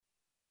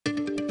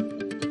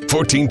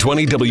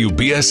1420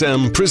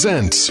 WBSM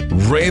presents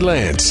Ray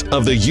Lance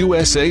of the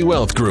USA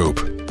Wealth Group.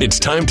 It's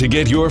time to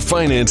get your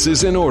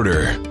finances in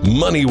order.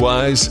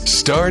 MoneyWise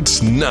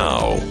starts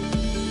now.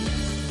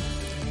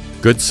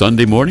 Good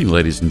Sunday morning,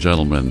 ladies and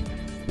gentlemen.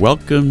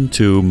 Welcome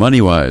to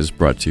MoneyWise,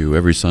 brought to you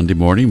every Sunday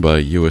morning by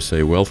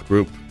USA Wealth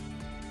Group.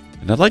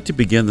 And I'd like to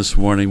begin this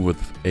morning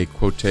with a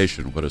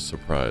quotation. What a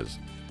surprise.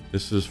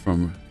 This is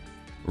from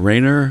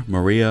Rainer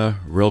Maria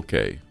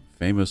Rilke,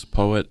 famous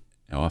poet,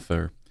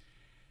 author,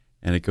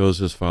 and it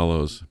goes as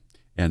follows.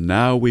 And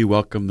now we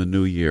welcome the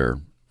new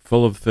year,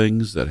 full of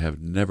things that have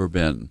never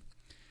been.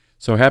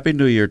 So Happy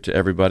New Year to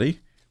everybody.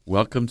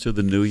 Welcome to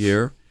the new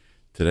year.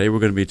 Today we're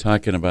going to be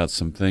talking about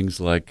some things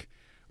like,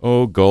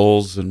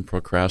 goals and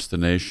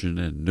procrastination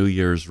and New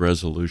Year's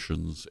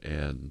resolutions.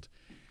 And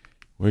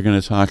we're going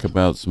to talk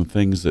about some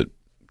things that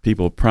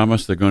people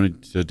promise they're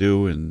going to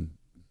do and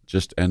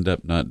just end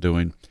up not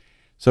doing.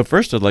 So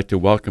first I'd like to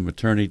welcome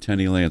attorney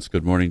Tenny Lance.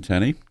 Good morning,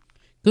 Tenny.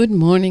 Good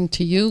morning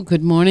to you.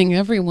 Good morning,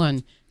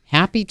 everyone.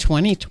 Happy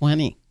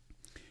 2020.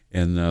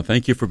 And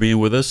thank you for being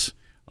with us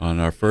on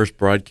our first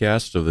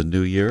broadcast of the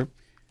new year.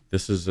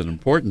 This is an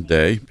important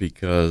day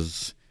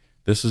because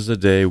this is a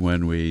day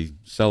when we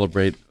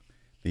celebrate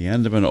the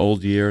end of an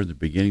old year, the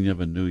beginning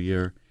of a new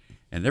year.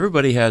 And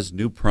everybody has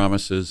new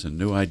promises and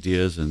new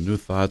ideas and new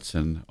thoughts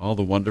and all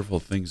the wonderful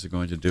things they're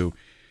going to do.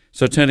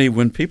 So, Tenny,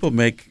 when people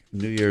make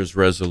New Year's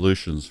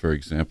resolutions, for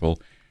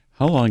example,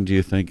 how long do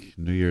you think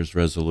New Year's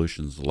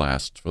resolutions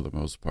last for the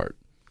most part?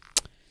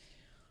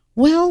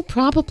 Well,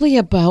 probably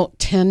about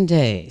 10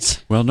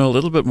 days. Well, no, a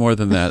little bit more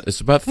than that. It's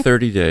about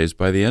 30 days.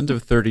 By the end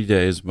of 30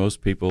 days,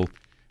 most people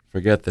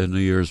forget their New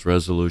Year's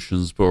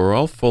resolutions, but we're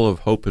all full of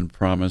hope and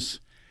promise,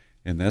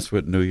 and that's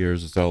what New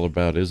Year's is all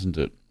about, isn't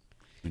it?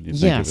 When you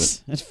think of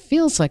it. It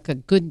feels like a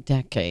good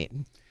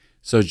decade.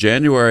 So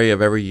January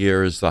of every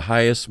year is the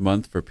highest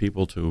month for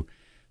people to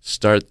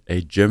start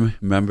a gym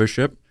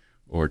membership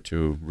or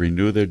to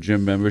renew their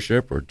gym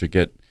membership or to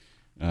get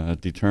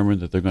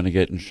determined that they're going to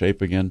get in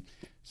shape again.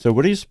 So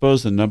what do you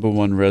suppose the number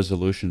one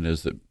resolution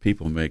is that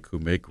people make who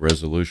make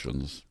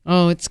resolutions?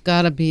 Oh, it's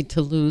got to be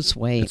to lose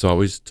weight. It's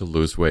always to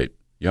lose weight.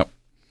 Yep.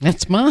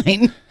 That's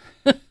mine.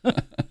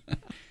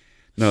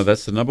 No,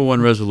 that's the number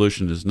one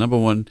resolution. Number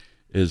one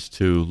is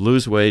to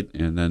lose weight,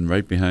 and then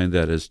right behind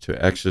that is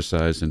to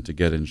exercise and to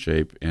get in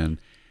shape. And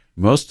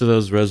most of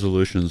those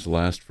resolutions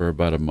last for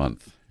about a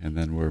month, and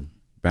then we're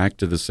back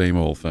to the same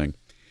old thing.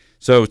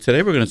 So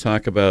today we're going to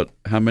talk about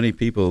how many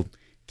people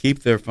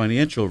keep their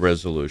financial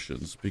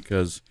resolutions,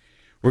 because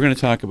we're going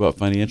to talk about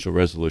financial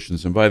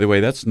resolutions. And by the way,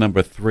 that's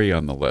number 3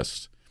 on the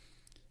list.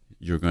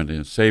 You're going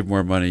to save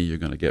more money. You're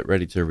going to get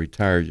ready to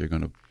retire. You're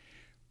going to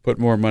put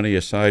more money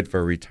aside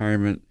for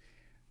retirement.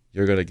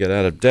 You're going to get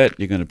out of debt.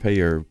 You're going to pay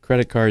your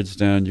credit cards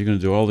down. You're going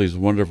to do all these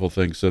wonderful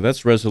things. So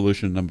that's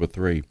resolution number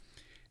 3.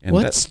 And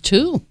what's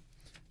 2?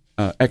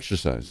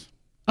 Exercise.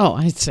 Oh,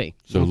 I see.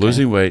 So okay.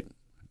 Losing weight,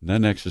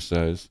 then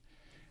exercise,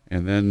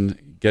 and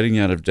then getting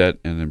out of debt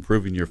and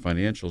improving your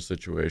financial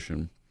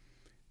situation.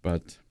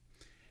 But,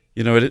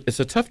 it's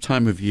a tough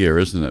time of year,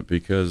 isn't it?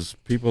 Because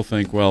people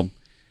think, well,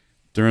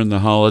 during the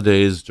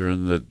holidays,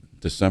 during the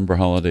December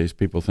holidays,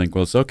 people think,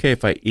 well, it's okay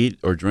if I eat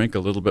or drink a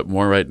little bit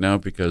more right now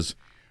because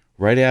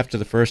right after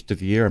the first of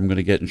the year, I'm going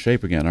to get in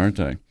shape again, aren't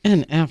I?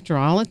 And after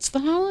all, it's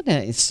the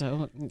holidays,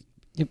 so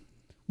you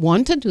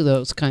want to do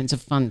those kinds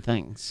of fun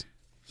things.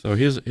 So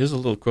here's a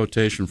little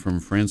quotation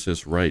from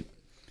Francis Wright.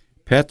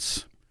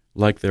 Pets,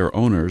 like their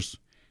owners,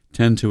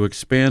 tend to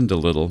expand a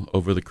little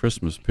over the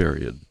Christmas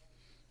period.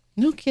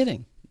 No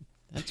kidding.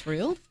 That's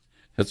real?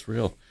 That's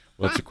real.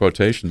 Well, it's a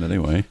quotation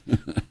anyway.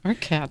 Our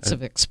cats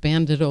have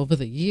expanded over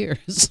the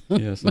years.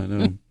 Yes, I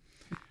know.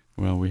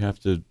 Well, we have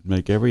to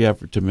make every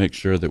effort to make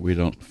sure that we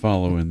don't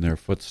follow in their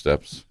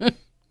footsteps.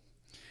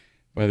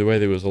 By the way,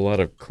 there was a lot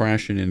of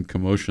crashing and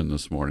commotion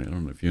this morning. I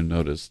don't know if you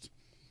noticed.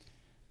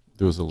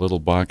 There was a little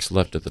box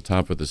left at the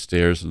top of the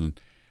stairs, and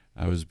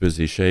I was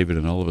busy shaving,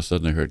 and all of a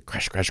sudden I heard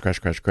crash, crash, crash,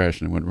 crash,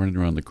 crash, and I went running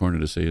around the corner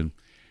to see it.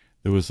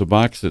 There was a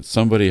box that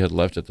somebody had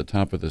left at the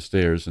top of the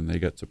stairs, and they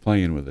got to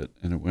playing with it,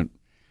 and it went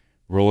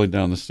rolling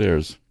down the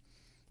stairs.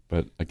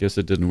 But I guess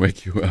it didn't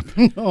wake you up.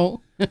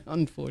 No,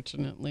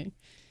 unfortunately.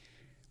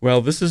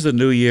 Well, this is a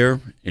new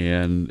year,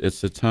 and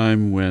it's a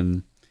time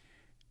when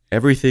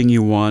everything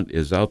you want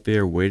is out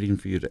there waiting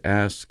for you to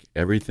ask.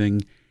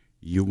 Everything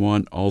you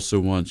want also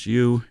wants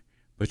you,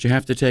 but you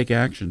have to take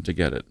action to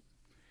get it.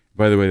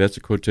 By the way, that's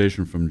a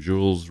quotation from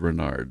Jules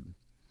Renard.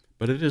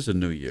 But it is a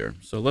new year.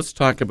 So let's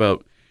talk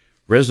about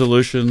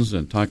resolutions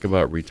and talk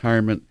about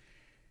retirement,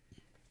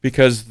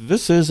 because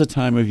this is a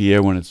time of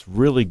year when it's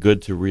really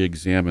good to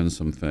re-examine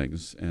some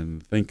things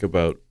and think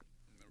about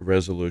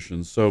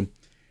resolutions. So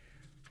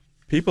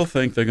people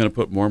think they're going to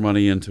put more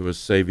money into a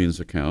savings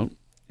account,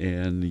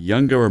 and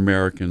younger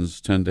Americans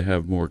tend to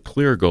have more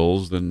clear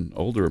goals than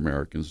older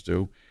Americans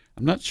do.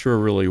 I'm not sure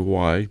really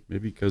why.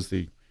 Maybe because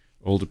the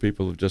older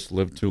people have just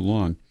lived too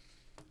long.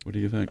 What do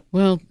you think?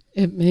 Well,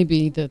 it may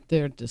be that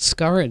they're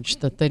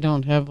discouraged that they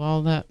don't have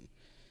all that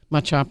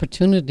much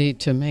opportunity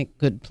to make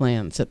good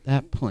plans at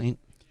that point.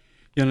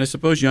 Yeah, and I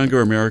suppose younger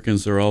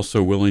Americans are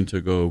also willing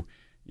to go,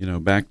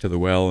 back to the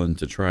well and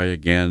to try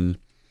again,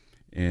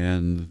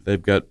 and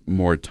they've got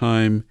more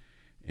time,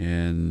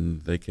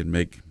 and they can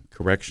make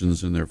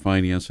corrections in their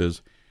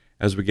finances.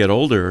 As we get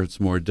older, it's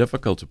more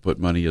difficult to put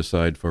money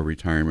aside for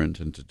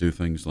retirement and to do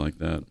things like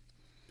that.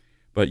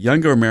 But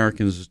younger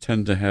Americans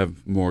tend to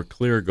have more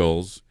clear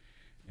goals,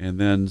 and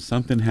then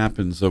something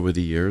happens over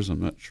the years.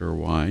 I'm not sure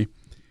why,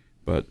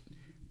 but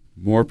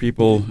more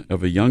people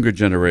of a younger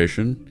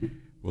generation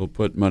will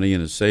put money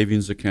in a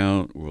savings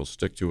account, will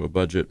stick to a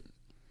budget.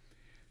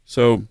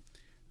 So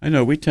I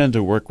know we tend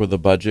to work with a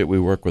budget. We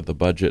work with a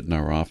budget in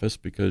our office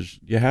because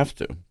you have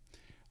to.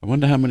 I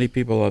wonder how many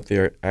people out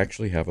there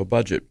actually have a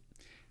budget.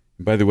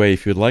 And by the way,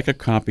 if you'd like a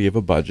copy of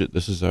a budget,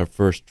 this is our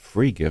first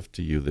free gift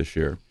to you this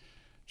year.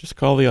 Just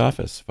call the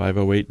office,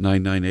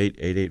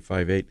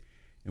 508-998-8858,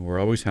 and we're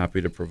always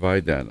happy to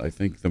provide that. I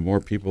think the more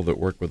people that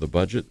work with a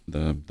budget,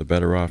 the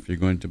better off you're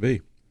going to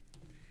be.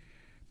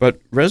 But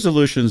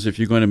resolutions, if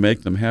you're going to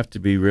make them, have to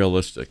be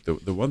realistic.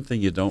 The one thing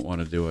you don't want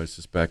to do, I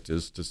suspect,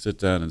 is to sit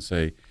down and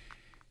say,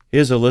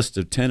 here's a list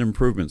of 10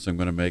 improvements I'm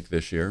going to make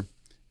this year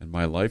in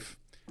my life.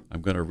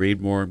 I'm going to read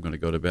more. I'm going to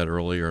go to bed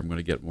earlier. I'm going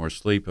to get more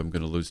sleep. I'm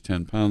going to lose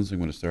 10 pounds. I'm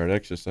going to start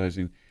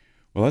exercising.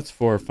 Well, that's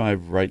 4 or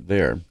 5 right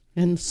there.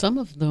 And some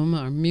of them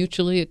are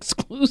mutually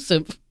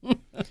exclusive.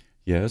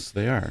 Yes,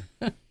 they are.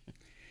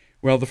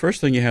 Well, the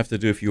first thing you have to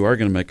do if you are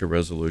going to make a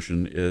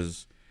resolution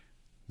is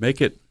make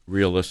it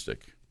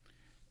realistic.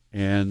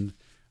 And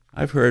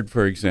I've heard,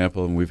 for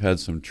example, and we've had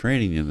some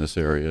training in this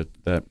area,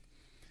 that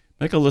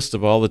make a list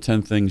of all the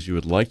 10 things you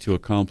would like to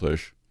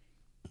accomplish,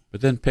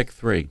 but then pick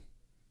 3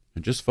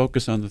 and just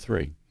focus on the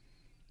 3,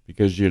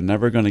 because you're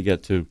never going to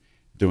get to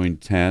doing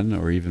 10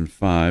 or even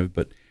 5,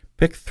 but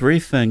pick 3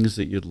 things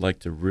that you'd like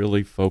to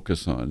really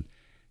focus on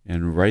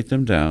and write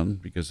them down,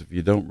 because if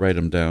you don't write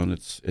them down,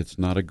 it's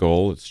not a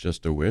goal, it's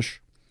just a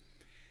wish.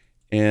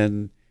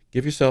 And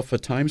give yourself a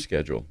time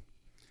schedule.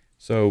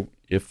 So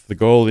if the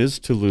goal is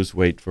to lose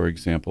weight, for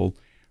example,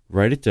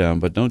 write it down,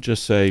 but don't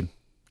just say,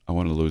 I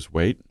want to lose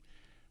weight.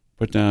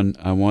 Put down,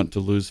 I want to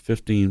lose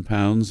 15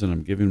 pounds, and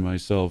I'm giving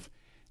myself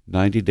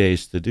 90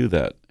 days to do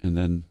that, and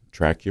then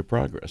track your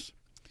progress.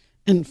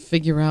 And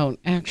figure out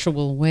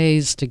actual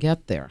ways to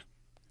get there.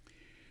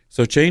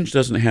 So change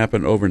doesn't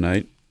happen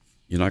overnight.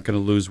 You're not going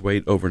to lose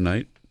weight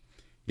overnight.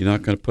 You're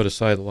not going to put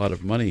aside a lot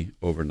of money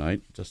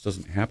overnight. It just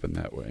doesn't happen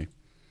that way.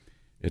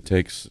 It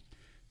takes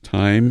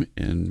time,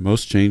 and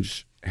most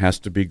change has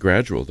to be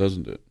gradual,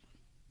 doesn't it?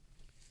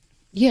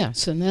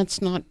 Yes, and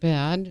that's not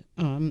bad.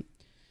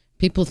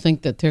 People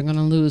think that they're going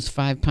to lose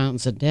 5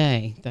 pounds a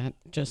day. That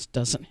just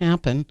doesn't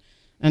happen.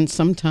 And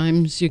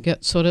sometimes you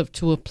get sort of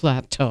to a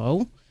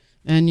plateau,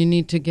 and you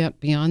need to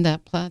get beyond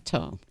that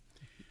plateau.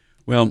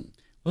 Well,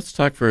 let's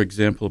talk, for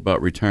example,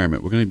 about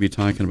retirement. We're going to be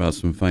talking about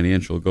some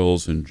financial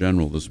goals in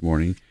general this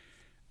morning,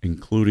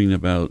 including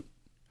about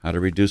how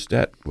to reduce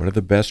debt. What are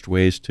the best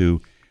ways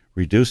to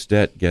reduce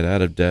debt, get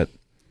out of debt?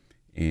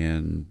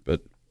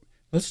 But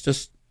let's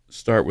just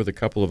start with a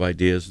couple of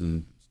ideas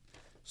and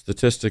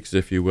statistics,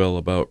 if you will,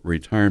 about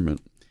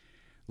retirement.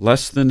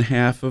 Less than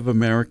half of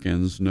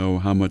Americans know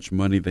how much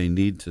money they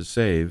need to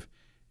save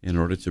in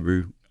order to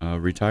be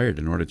retired,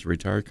 in order to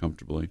retire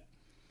comfortably.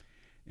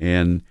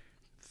 And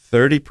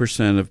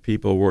 30% of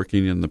people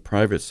working in the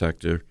private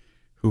sector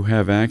who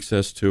have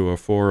access to a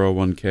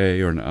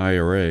 401k or an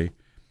IRA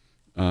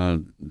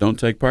don't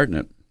take part in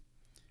it.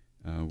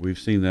 We've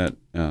seen that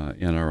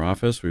in our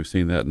office. We've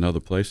seen that in other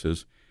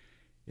places.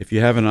 If you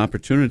have an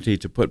opportunity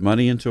to put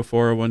money into a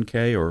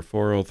 401k or a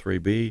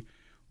 403b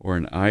or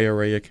an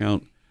IRA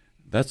account,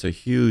 that's a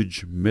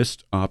huge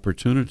missed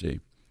opportunity.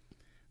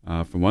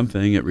 For one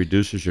thing, it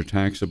reduces your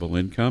taxable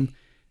income.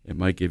 It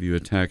might give you a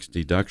tax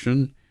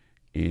deduction.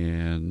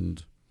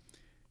 And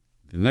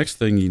the next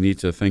thing you need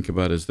to think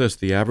about is this.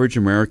 The average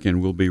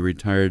American will be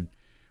retired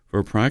for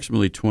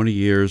approximately 20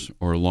 years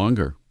or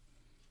longer.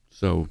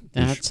 So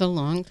that's a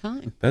long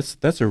time.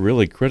 That's a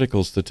really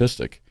critical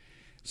statistic.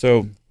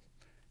 So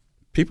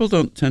people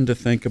don't tend to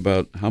think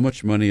about how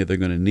much money they're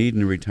going to need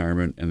in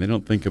retirement, and they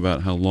don't think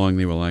about how long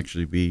they will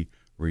actually be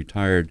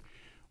retired.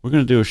 We're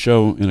going to do a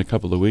show in a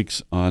couple of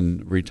weeks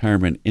on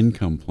retirement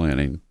income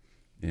planning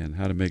and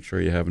how to make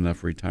sure you have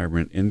enough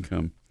retirement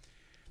income.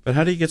 But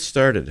how do you get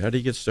started? How do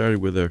you get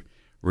started with a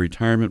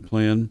retirement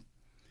plan?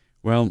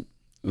 Well,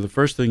 the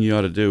first thing you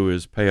ought to do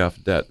is pay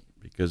off debt,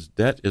 because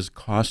debt is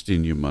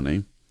costing you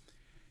money.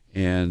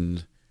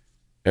 And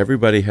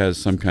everybody has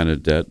some kind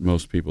of debt.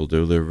 Most people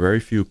do. There are very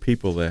few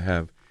people that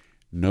have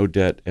no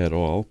debt at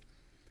all.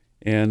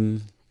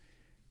 And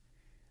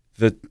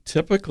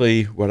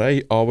typically what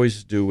I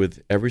always do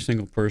with every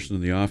single person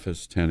in the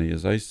office, Tenny,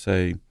 is I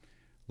say,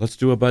 let's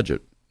do a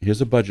budget.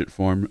 Here's a budget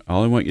form.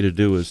 All I want you to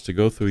do is to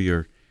go through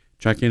your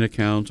checking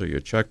account or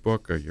your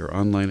checkbook or your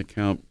online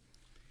account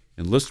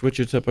and list what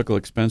your typical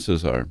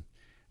expenses are.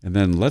 And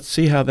then let's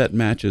see how that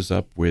matches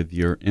up with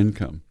your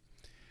income.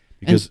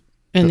 Because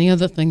And the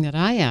other thing that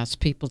I ask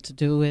people to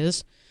do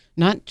is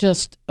not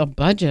just a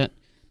budget,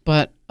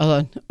 but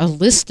a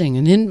listing,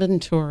 an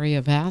inventory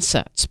of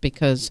assets,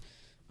 because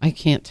I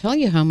can't tell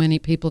you how many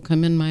people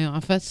come in my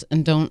office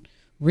and don't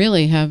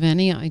really have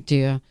any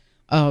idea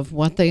of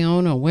what they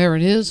own or where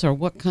it is or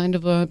what kind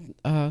of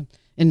a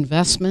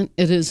investment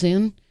it is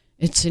in.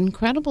 It's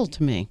incredible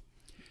to me.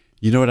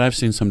 You know what I've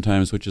seen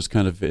sometimes, which is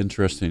kind of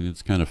interesting,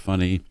 it's kind of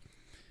funny.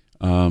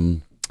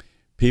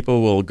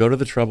 People will go to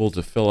the trouble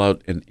to fill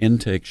out an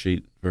intake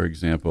sheet, for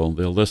example.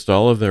 They'll list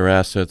all of their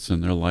assets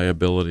and their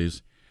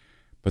liabilities,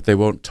 but they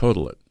won't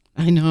total it.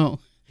 I know.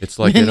 It's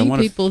like Many they don't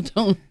want people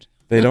don't.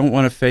 They don't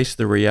want to face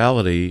the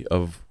reality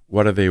of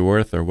what are they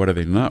worth or what are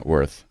they not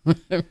worth.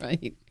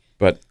 Right.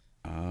 But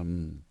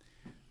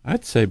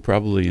I'd say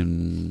probably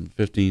in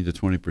 15 to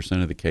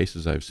 20% of the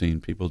cases I've seen,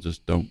 people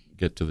just don't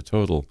get to the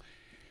total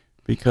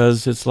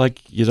because it's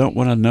like you don't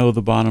want to know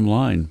the bottom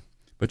line,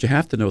 but you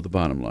have to know the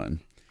bottom line.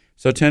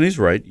 So Tenny's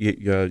right.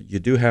 You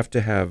do have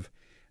to have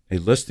a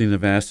listing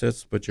of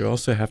assets, but you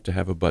also have to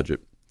have a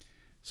budget.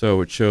 So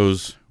it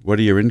shows what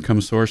are your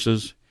income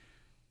sources,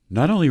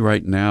 not only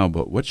right now,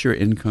 but what's your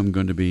income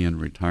going to be in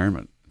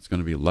retirement. It's going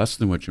to be less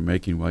than what you're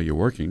making while you're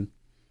working,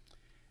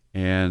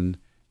 and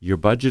your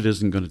budget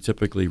isn't going to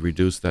typically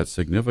reduce that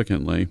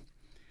significantly.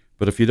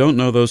 But if you don't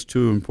know those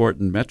two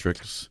important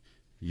metrics,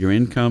 your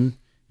income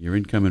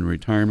in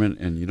retirement,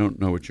 and you don't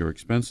know what your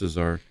expenses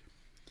are,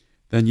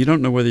 then you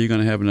don't know whether you're going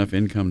to have enough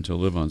income to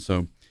live on.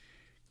 So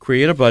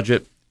create a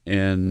budget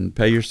and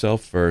pay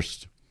yourself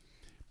first.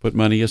 Put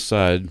money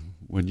aside.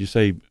 When you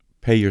say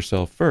pay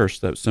yourself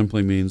first, that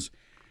simply means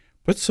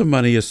put some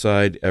money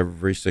aside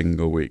every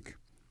single week.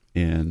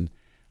 And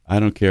I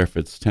don't care if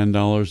it's $10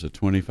 or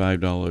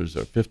 $25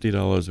 or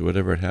 $50 or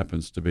whatever it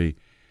happens to be,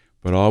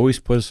 but always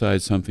put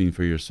aside something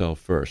for yourself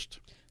first.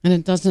 And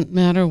it doesn't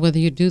matter whether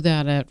you do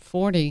that at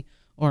 40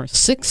 or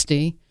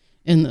 60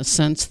 in the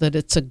sense that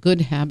it's a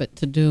good habit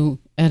to do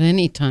at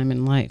any time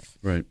in life.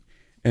 Right.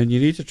 And you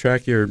need to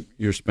track your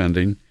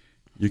spending.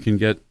 You can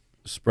get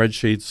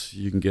spreadsheets,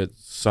 you can get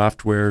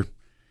software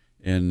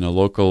in a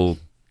local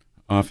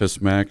Office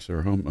Max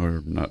or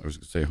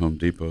Home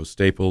Depot,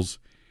 Staples,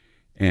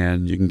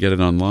 and you can get it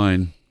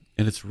online,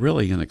 and it's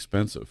really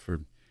inexpensive. For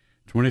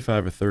 $25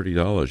 or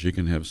 $30, you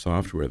can have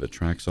software that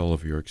tracks all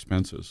of your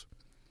expenses.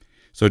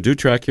 So do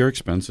track your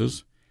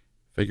expenses,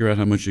 figure out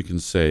how much you can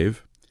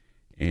save,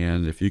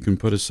 and if you can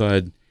put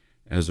aside,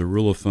 as a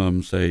rule of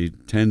thumb, say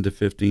 10 to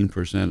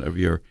 15% of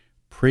your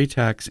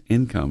pre-tax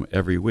income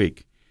every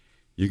week,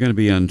 you're going to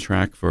be on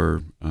track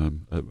for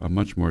a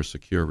much more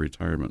secure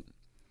retirement.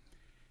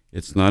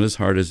 It's not as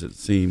hard as it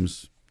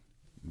seems,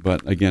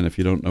 but again, if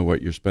you don't know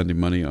what you're spending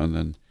money on,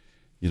 then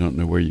you don't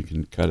know where you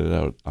can cut it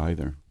out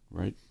either,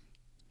 right?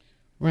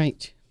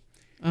 Right.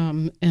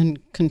 And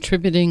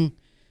contributing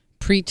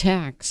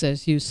pre-tax,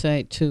 as you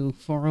say, to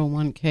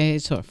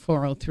 401ks or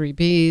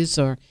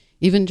 403bs or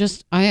even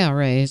just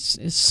IRAs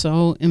is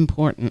so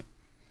important.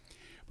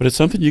 But it's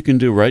something you can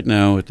do right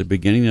now at the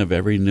beginning of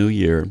every new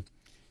year.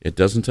 It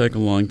doesn't take a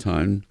long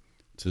time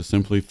to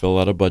simply fill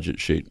out a budget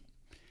sheet.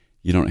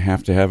 You don't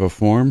have to have a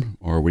form,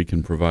 or we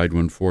can provide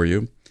one for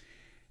you.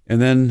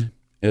 And then,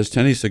 as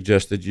Tenny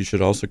suggested, you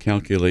should also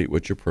calculate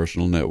what your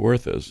personal net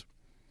worth is.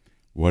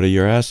 What are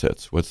your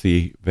assets? What's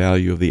the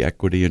value of the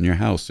equity in your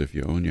house if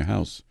you own your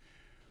house?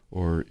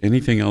 Or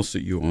anything else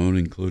that you own,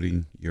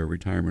 including your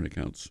retirement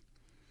accounts.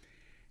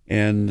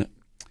 And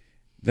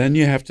then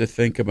you have to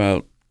think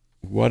about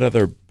what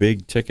other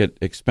big ticket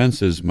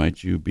expenses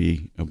might you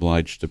be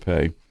obliged to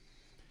pay.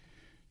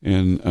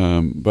 And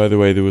by the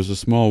way, there was a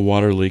small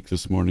water leak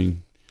this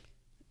morning.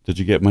 Did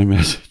you get my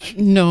message?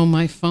 No,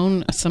 my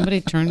phone,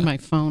 somebody turned my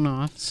phone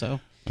off, so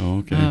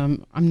okay.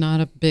 I'm not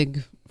a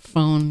big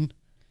phone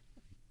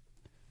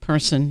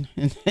person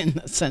in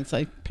the sense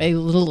I pay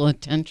little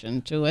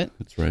attention to it.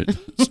 That's right.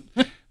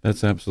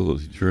 That's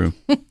absolutely true.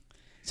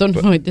 So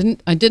no, I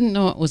didn't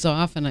know it was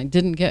off, and I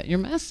didn't get your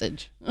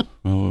message.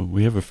 Well,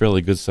 we have a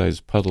fairly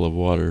good-sized puddle of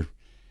water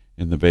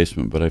in the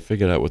basement, but I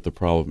figured out what the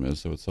problem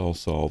is, so it's all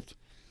solved.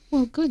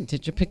 Well, good.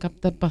 Did you pick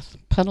up the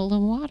puddle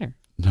of water?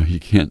 No, you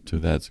can't do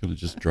that. It's going to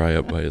just dry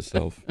up by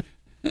itself.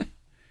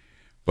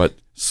 But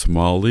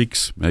small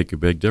leaks make a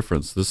big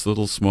difference. This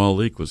little small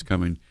leak was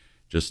coming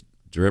just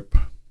drip,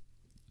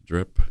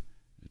 drip,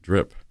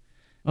 drip.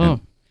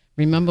 Oh,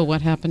 remember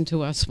what happened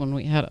to us when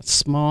we had a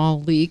small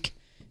leak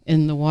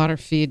in the water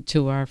feed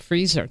to our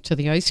freezer, to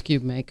the ice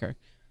cube maker?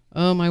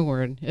 Oh, my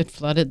word. It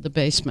flooded the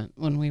basement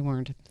when we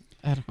weren't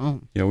at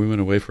home. Yeah, we went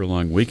away for a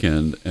long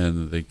weekend,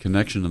 and the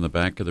connection in the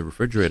back of the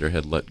refrigerator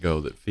had let go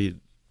that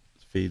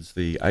feeds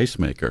the ice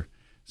maker.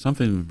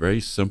 Something very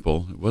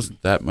simple. It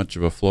wasn't that much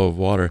of a flow of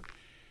water,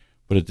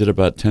 but it did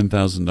about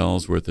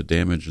 $10,000 worth of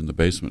damage in the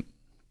basement.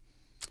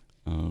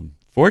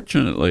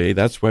 Fortunately,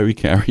 that's why we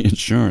carry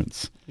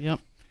insurance. Yep.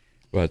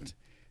 But,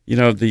 you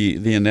know,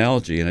 the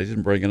analogy, and I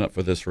didn't bring it up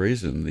for this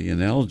reason, the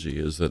analogy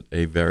is that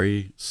a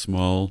very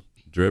small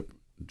drip,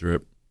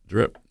 drip,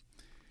 drip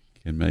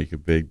can make a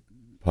big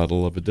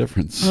puddle of a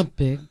difference. A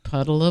big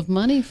puddle of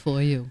money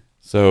for you.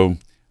 So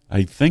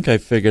I think I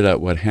figured out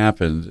what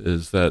happened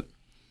is that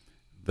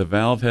the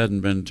valve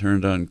hadn't been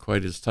turned on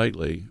quite as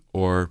tightly,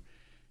 or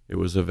it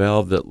was a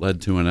valve that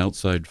led to an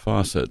outside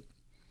faucet.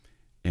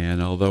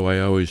 And although I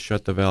always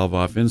shut the valve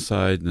off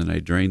inside and then I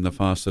drain the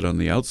faucet on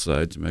the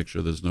outside to make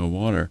sure there's no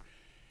water.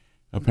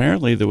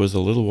 Apparently there was a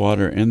little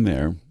water in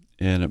there,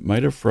 and it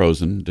might have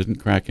frozen, didn't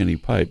crack any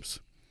pipes,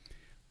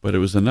 but it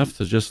was enough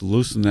to just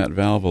loosen that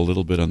valve a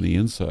little bit on the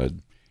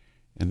inside.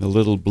 And the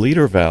little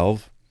bleeder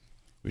valve,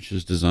 which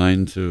is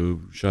designed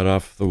to shut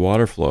off the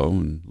water flow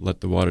and let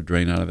the water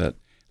drain out of that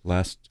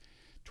last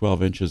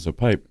 12 inches of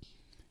pipe,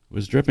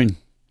 was dripping.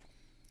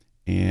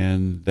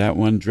 And that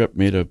one drip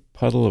made a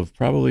puddle of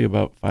probably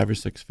about 5 or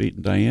 6 feet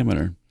in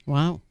diameter.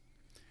 Wow.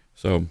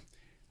 So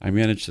I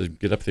managed to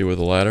get up there with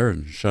a ladder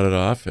and shut it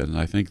off, and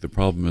I think the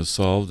problem is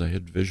solved. I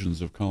had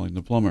visions of calling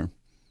the plumber.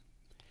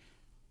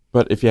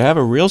 But if you have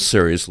a real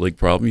serious leak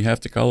problem, you have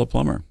to call a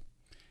plumber.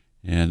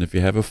 And if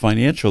you have a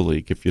financial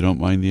leak, if you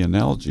don't mind the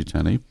analogy,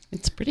 Tenny.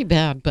 It's pretty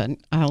bad, but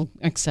I'll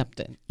accept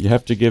it. You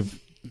have to give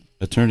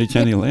Attorney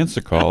Tenny Lance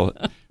a call,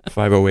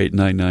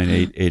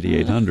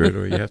 508-998-8800,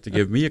 or you have to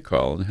give me a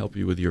call and help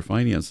you with your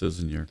finances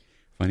and your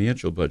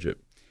financial budget.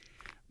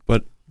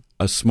 But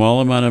a small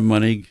amount of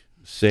money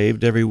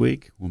saved every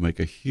week will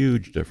make a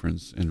huge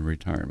difference in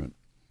retirement.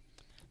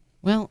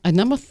 Well, I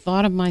never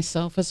thought of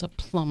myself as a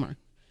plumber,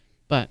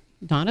 but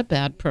not a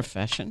bad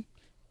profession.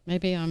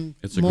 Maybe I'm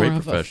more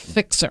of a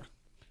fixer.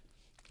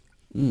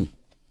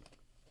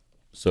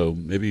 So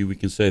maybe we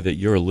can say that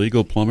you're a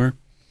legal plumber.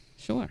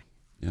 Sure.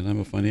 And I'm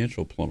a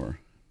financial plumber.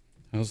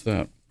 How's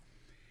that?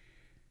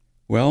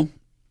 Well,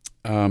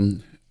 how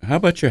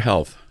about your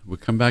health? We'll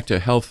come back to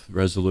health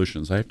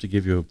resolutions. I have to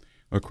give you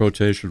a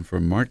quotation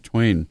from Mark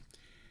Twain.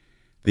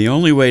 The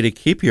only way to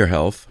keep your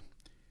health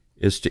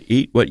is to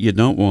eat what you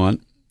don't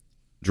want,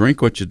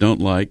 drink what you don't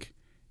like,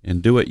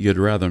 and do what you'd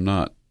rather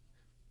not.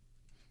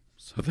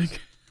 So I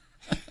think...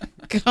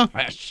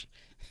 Gosh,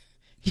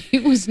 he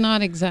was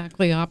not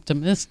exactly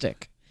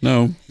optimistic.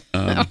 No,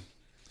 but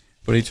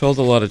he told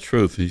a lot of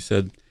truth.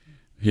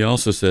 He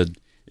also said,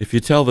 if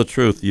you tell the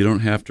truth, you don't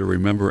have to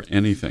remember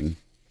anything.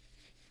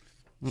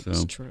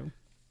 That's true.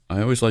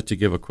 I always like to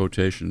give a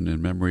quotation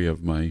in memory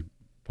of my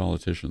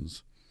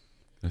politicians.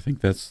 I think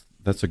that's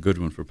a good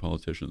one for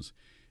politicians.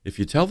 If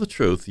you tell the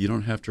truth, you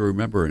don't have to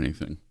remember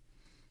anything.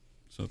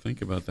 So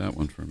think about that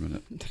one for a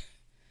minute.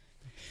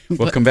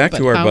 We'll come back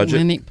to our budget. How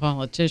many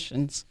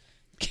politicians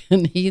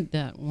can heed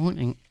that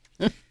warning?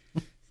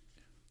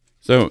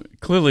 So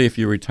clearly, if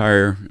you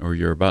retire or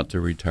you're about to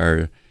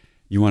retire,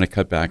 you want to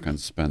cut back on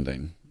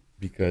spending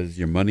because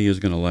your money is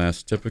going to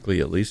last typically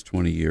at least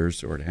 20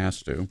 years, or it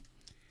has to.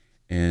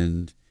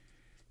 And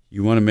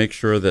you want to make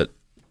sure that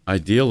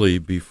ideally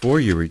before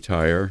you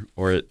retire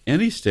or at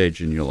any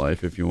stage in your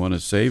life, if you want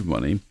to save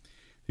money,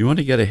 if you want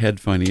to get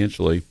ahead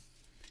financially,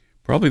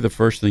 probably the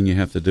first thing you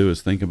have to do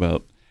is think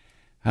about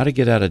how to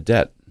get out of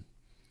debt.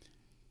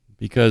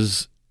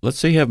 Because let's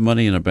say you have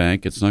money in a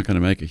bank, it's not going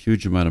to make a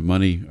huge amount of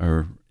money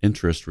or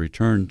interest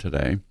return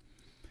today.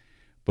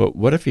 But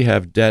what if you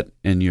have debt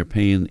and you're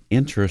paying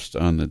interest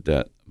on the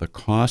debt? The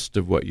cost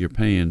of what you're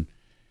paying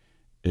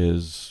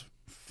is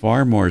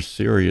far more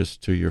serious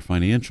to your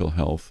financial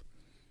health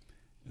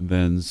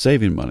than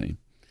saving money.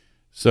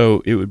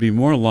 So it would be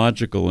more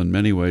logical in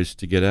many ways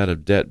to get out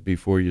of debt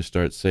before you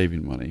start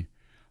saving money,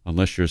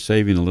 unless you're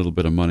saving a little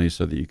bit of money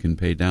so that you can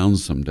pay down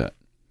some debt.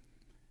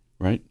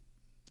 Right?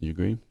 You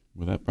agree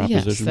with that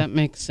proposition? Yes, that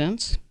makes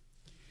sense.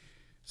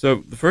 So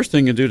the first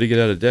thing you do to get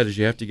out of debt is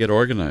you have to get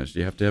organized.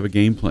 You have to have a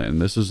game plan.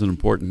 This is an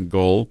important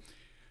goal.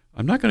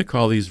 I'm not going to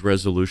call these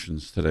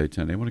resolutions today,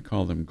 Tenny. I want to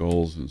call them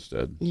goals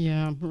instead.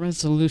 Yeah,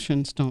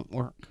 resolutions don't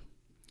work.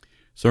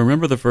 So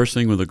remember the first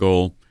thing with a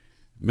goal,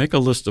 make a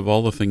list of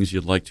all the things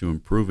you'd like to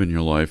improve in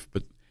your life,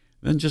 but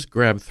then just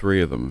grab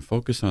 3 of them and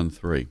focus on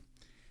 3.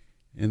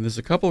 And there's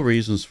a couple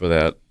reasons for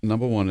that.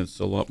 Number 1, it's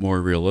a lot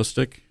more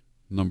realistic.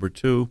 Number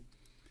 2,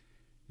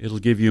 it'll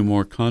give you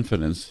more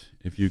confidence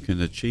if you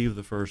can achieve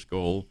the first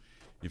goal.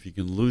 If you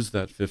can lose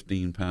that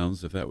 15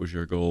 pounds, if that was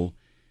your goal,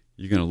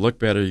 you're going to look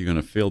better, you're going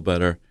to feel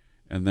better,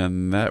 and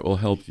then that will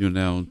help you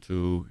now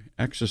to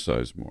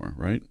exercise more,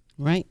 right?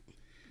 Right.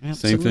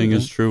 Absolutely. Same thing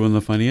is true on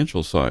the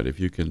financial side. If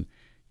you can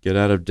get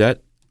out of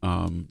debt,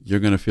 you're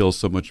going to feel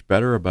so much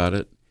better about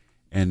it,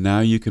 and now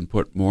you can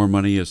put more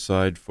money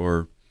aside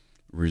for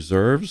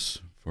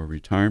reserves, for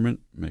retirement,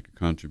 make a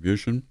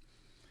contribution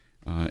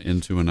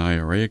into an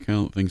IRA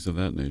account, things of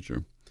that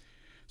nature.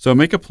 So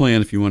make a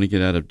plan if you want to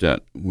get out of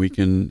debt. We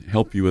can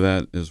help you with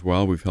that as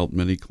well. We've helped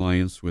many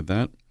clients with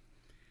that.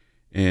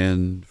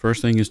 And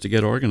first thing is to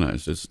get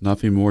organized. It's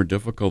nothing more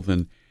difficult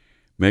than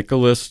make a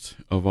list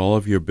of all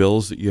of your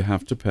bills that you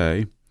have to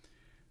pay.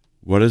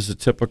 What is the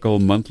typical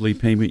monthly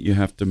payment you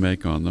have to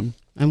make on them?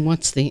 And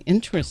what's the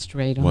interest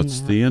rate on What's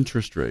that? the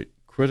interest rate?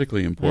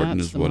 Critically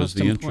important is what is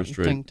the interest rate. That's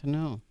the most important thing to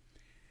know.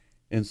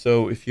 And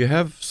so if you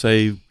have,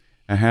 say,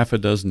 a half a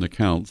dozen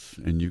accounts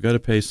and you've got to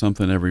pay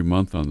something every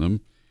month on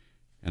them,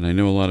 and I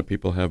know a lot of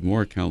people have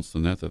more accounts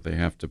than that they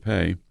have to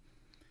pay,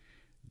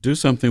 do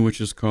something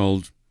which is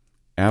called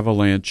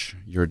avalanche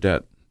your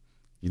debt.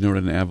 You know what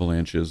an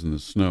avalanche is in the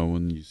snow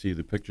when you see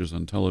the pictures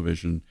on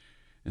television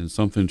and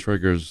something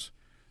triggers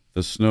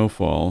the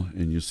snowfall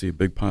and you see a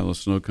big pile of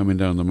snow coming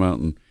down the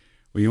mountain.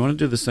 Well, you want to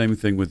do the same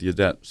thing with your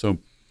debt. So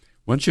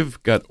once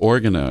you've got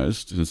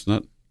organized, and it's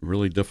not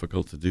really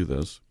difficult to do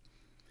this,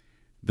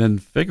 then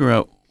figure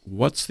out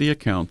what's the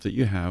account that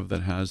you have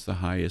that has the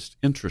highest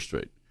interest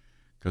rate,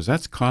 because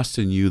that's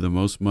costing you the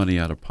most money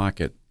out of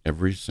pocket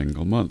every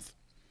single month.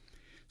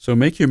 So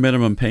make your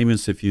minimum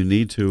payments if you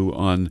need to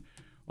on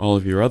all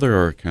of your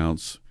other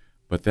accounts,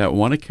 but that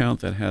one account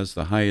that has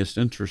the highest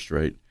interest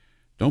rate,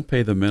 don't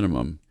pay the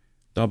minimum.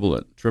 Double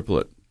it, triple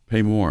it,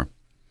 pay more,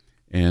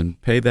 and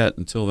pay that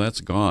until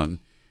that's gone,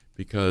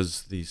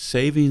 because the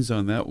savings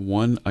on that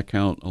one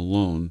account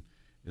alone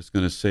is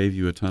going to save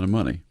you a ton of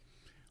money.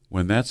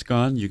 When that's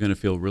gone, you're going to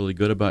feel really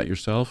good about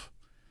yourself.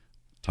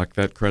 Tuck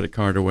that credit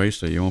card away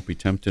so you won't be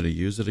tempted to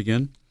use it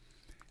again,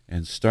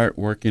 and start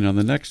working on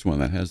the next one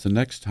that has the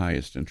next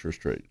highest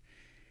interest rate.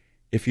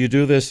 If you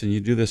do this and you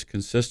do this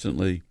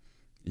consistently,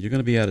 you're going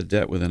to be out of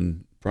debt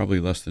within probably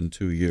less than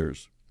 2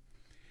 years.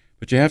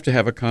 But you have to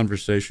have a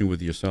conversation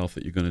with yourself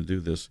that you're going to do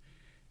this.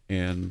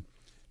 And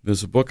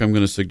there's a book I'm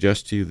going to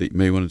suggest to you that you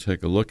may want to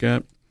take a look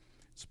at.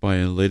 It's by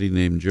a lady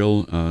named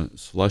Jill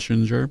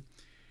Schlesinger.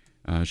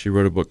 She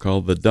wrote a book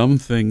called The Dumb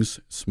Things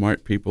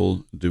Smart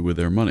People Do With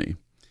Their Money.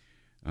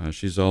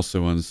 She's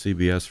also on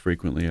CBS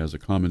frequently as a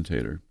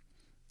commentator.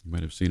 You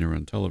might have seen her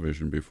on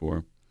television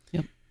before.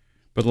 Yep.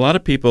 But a lot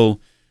of people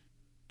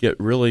get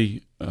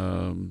really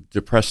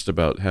depressed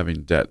about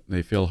having debt.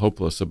 They feel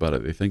hopeless about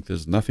it. They think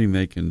there's nothing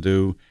they can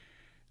do.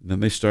 And then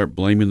they start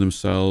blaming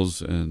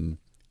themselves and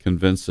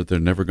convinced that they're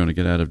never going to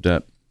get out of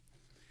debt.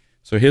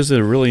 So here's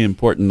a really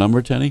important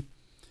number, Tenny.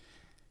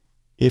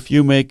 If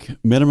you make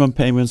minimum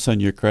payments on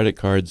your credit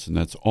cards and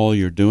that's all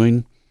you're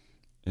doing,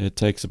 it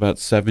takes about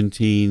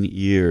 17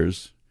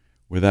 years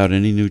without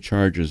any new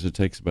charges. It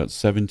takes about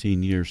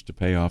 17 years to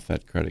pay off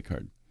that credit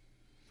card.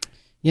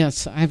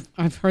 Yes,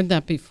 I've heard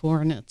that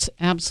before, and it's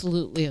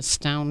absolutely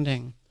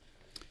astounding.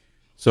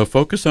 So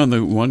focus on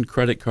the one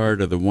credit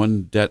card or the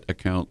one debt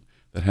account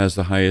that has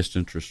the highest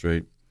interest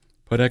rate.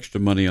 Put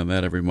extra money on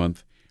that every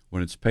month.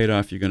 When it's paid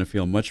off, you're going to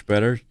feel much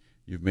better.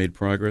 You've made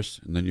progress,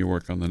 and then you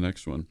work on the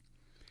next one.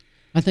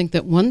 I think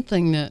that one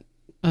thing that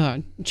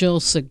Jill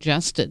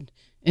suggested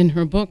in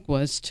her book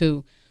was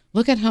to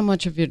look at how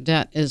much of your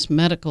debt is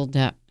medical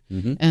debt.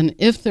 Mm-hmm. And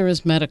if there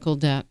is medical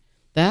debt,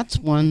 that's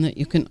one that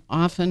you can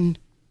often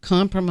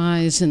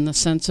compromise in the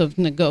sense of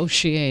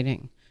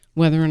negotiating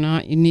whether or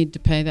not you need to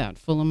pay that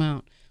full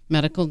amount.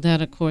 Medical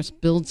debt, of course,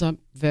 builds up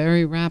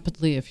very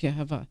rapidly if you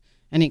have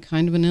any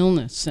kind of an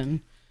illness,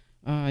 and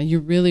you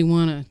really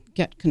want to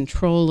get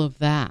control of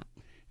that.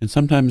 And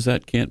sometimes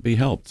that can't be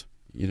helped.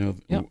 You know,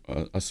 Yep.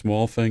 a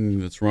small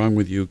thing that's wrong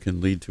with you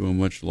can lead to a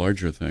much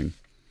larger thing.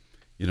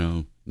 You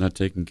know, not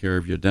taking care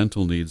of your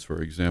dental needs,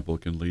 for example,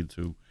 can lead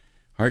to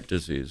heart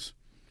disease.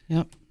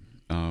 Yep.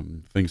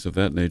 Things of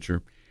that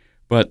nature.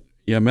 But,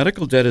 yeah,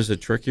 medical debt is a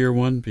trickier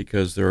one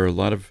because there are a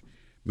lot of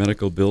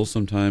medical bills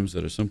sometimes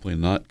that are simply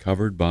not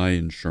covered by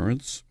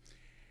insurance.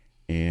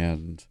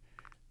 And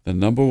the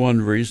number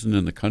one reason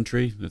in the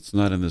country, it's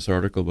not in this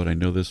article, but I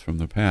know this from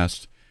the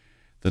past,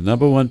 the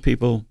number one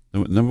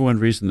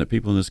reason that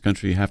people in this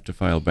country have to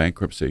file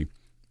bankruptcy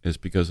is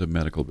because of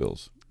medical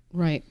bills.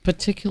 Right,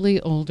 particularly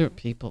older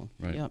people.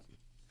 Right. Yep.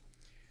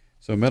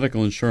 So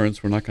medical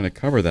insurance, we're not going to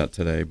cover that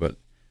today, but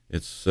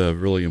it's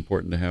really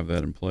important to have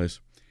that in place.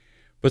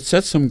 But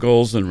set some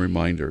goals and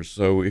reminders.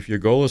 So if your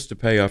goal is to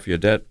pay off your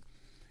debt,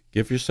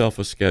 give yourself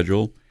a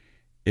schedule.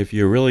 If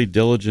you're really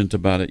diligent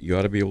about it, you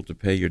ought to be able to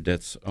pay your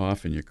debts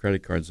off and your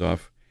credit cards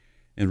off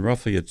in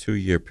roughly a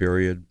 2-year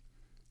period.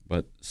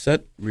 But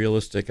set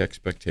realistic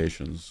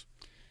expectations.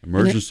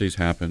 Emergencies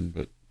happen,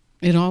 but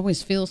It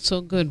always feels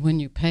so good when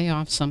you pay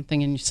off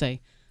something and you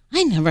say,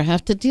 I never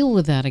have to deal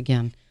with that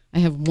again. I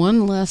have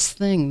one less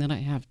thing that I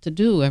have to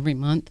do every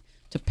month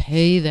to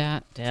pay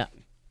that debt.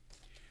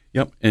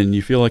 Yep, and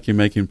you feel like you're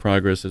making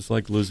progress. It's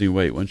like losing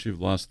weight. Once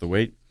you've lost the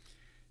weight,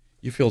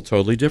 you feel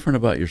totally different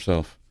about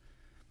yourself.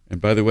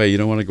 And by the way, you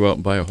don't want to go out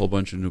and buy a whole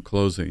bunch of new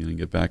clothing and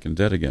get back in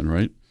debt again,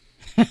 right?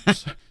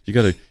 So you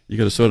got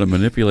to sort of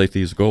manipulate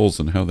these goals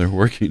and how they're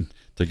working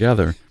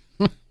together.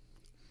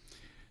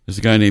 There's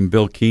a guy named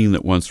Bill Keene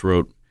that once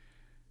wrote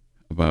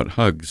about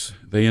hugs.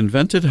 They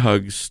invented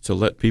hugs to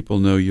let people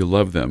know you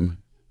love them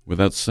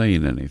without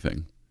saying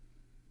anything.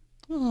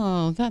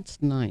 Oh, that's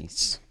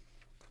nice.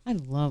 I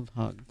love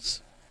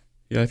hugs.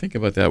 Yeah, I think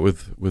about that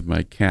with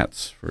my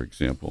cats, for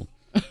example.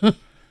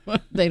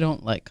 They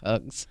don't like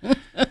hugs.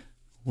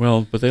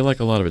 Well, but they like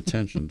a lot of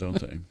attention, don't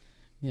they?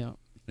 Yeah.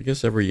 I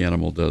guess every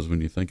animal does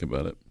when you think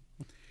about it.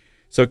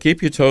 So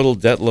keep your total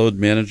debt load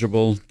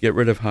manageable. Get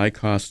rid of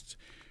high-cost,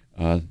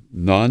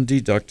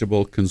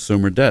 non-deductible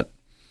consumer debt.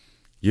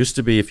 Used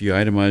to be if you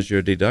itemized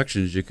your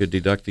deductions, you could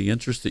deduct the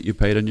interest that you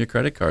paid on your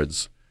credit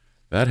cards.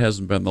 That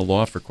hasn't been the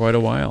law for quite a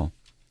while.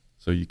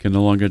 So you can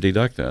no longer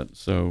deduct that.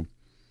 So,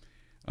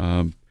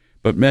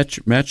 but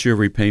match your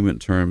repayment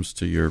terms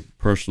to your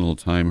personal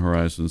time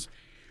horizons.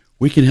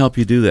 We can help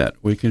you do that.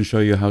 We can show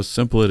you how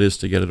simple it is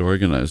to get it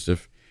organized.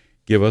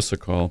 Give us a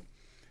call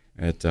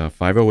at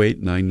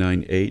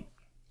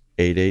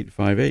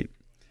 508-998-8858.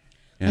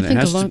 And I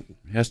it think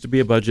has to be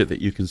a budget that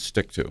you can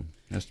stick to.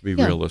 It has to be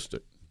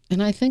realistic.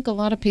 And I think a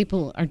lot of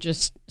people are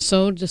just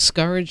so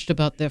discouraged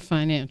about their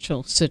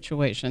financial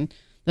situation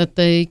that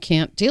they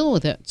can't deal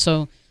with it.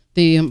 So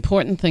the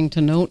important thing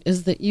to note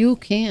is that you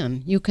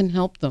can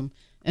help them.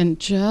 And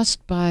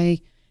just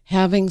by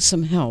having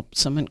some help,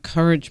 some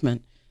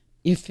encouragement,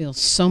 you feel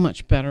so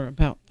much better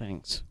about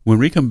things. When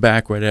we come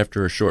back right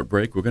after a short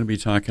break, we're going to be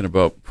talking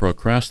about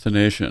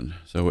procrastination.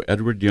 So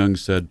Edward Young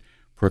said,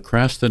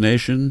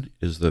 procrastination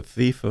is the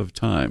thief of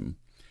time.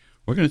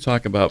 We're going to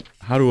talk about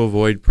how to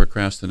avoid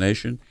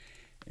procrastination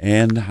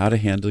and how to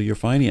handle your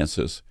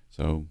finances.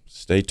 So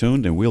stay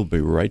tuned and we'll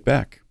be right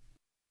back.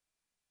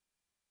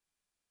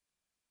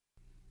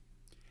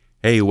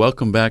 Hey,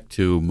 welcome back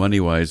to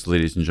MoneyWise,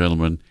 ladies and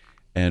gentlemen,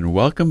 and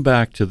welcome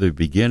back to the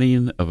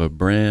beginning of a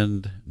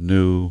brand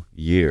new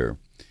year.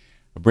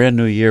 A brand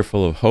new year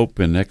full of hope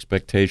and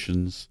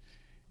expectations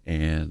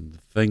and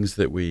things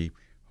that we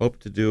hope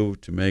to do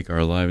to make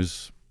our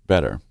lives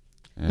better.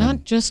 And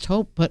not just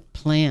hope, but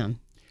plan.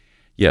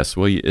 Yes,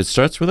 well, it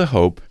starts with a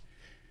hope,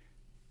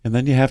 and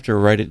then you have to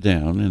write it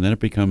down, and then it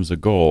becomes a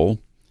goal,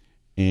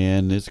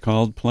 and it's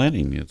called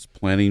planning. It's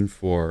planning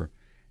for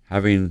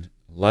having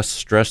less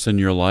stress in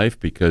your life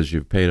because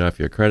you've paid off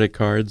your credit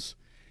cards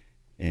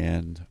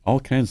and all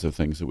kinds of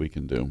things that we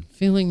can do.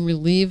 Feeling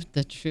relieved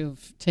that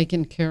you've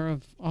taken care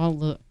of all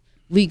the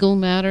legal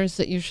matters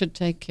that you should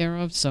take care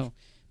of so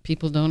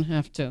people don't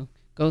have to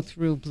go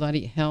through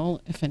bloody hell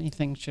if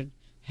anything should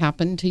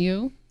happen to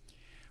you.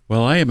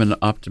 Well, I am an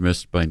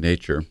optimist by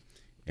nature,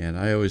 and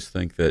I always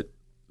think that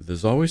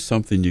there's always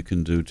something you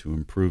can do to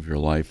improve your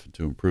life,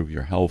 to improve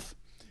your health.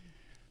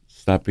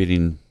 Stop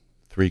eating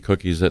 3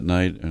 cookies at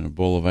night and a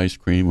bowl of ice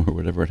cream or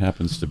whatever it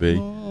happens to be.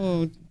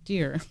 Oh,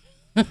 dear.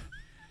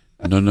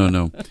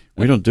 No.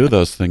 We don't do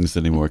those things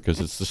anymore because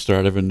it's the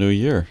start of a new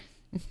year.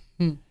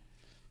 You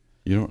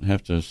don't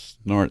have to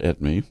snort at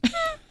me.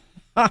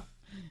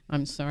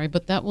 I'm sorry,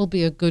 but that will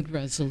be a good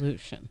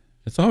resolution.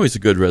 It's always a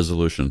good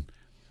resolution.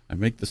 I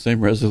make the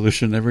same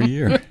resolution every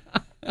year.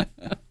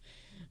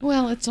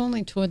 Well, it's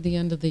only toward the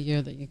end of the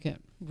year that you get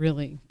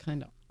really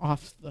kind of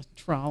off the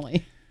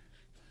trolley.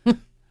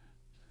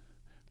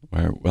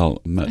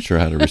 Well, I'm not sure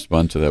how to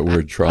respond to that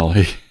word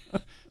trolley.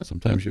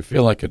 Sometimes you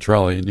feel like a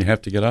trolley and you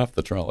have to get off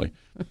the trolley.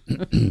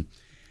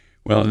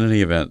 Well, in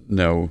any event,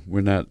 no,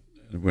 we're not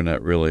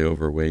really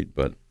overweight,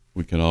 but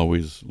we can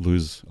always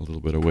lose a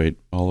little bit of weight.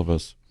 All of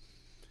us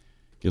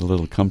get a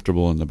little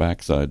comfortable in the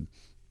backside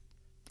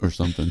or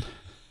something.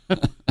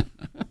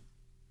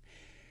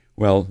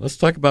 Well, let's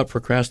talk about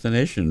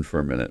procrastination for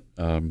a minute.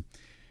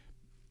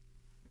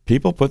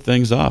 People put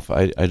things off.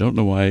 I don't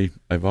know why.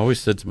 I've always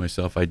said to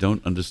myself, I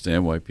don't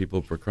understand why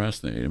people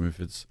procrastinate. I mean,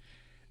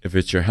 if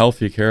it's your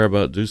health you care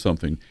about, do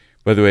something.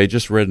 By the way, I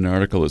just read an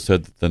article that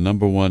said that the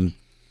number one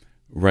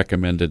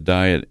recommended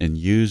diet and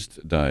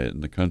used diet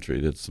in the country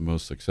that's the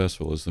most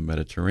successful is the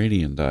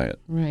Mediterranean diet.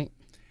 Right.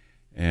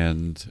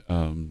 And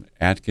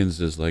Atkins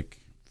is like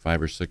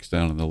 5 or 6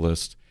 down on the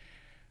list.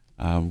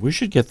 We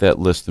should get that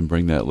list and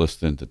bring that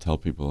list in to tell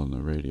people on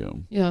the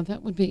radio. Yeah,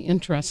 that would be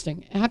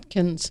interesting.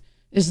 Atkins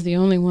is the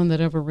only one that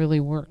ever really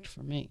worked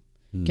for me.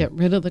 Get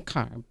rid of the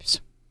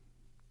carbs.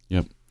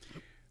 Yep.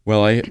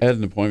 Well, I had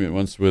an appointment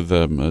once with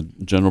a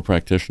general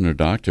practitioner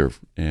doctor,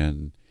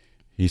 and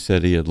he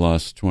said he had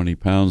lost 20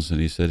 pounds, and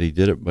he said he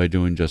did it by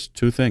doing just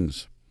 2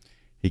 things.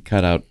 He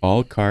cut out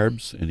all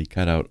carbs, and he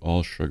cut out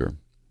all sugar.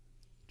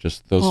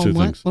 Just those 2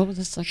 things. What was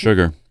the second?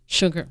 Sugar.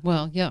 Sugar.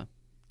 Well, yeah.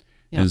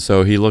 And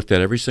so he looked at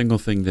every single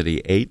thing that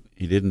he ate.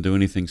 He didn't do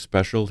anything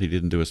special. He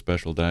didn't do a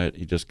special diet.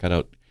 He just cut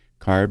out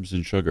carbs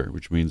and sugar,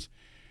 which means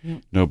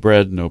no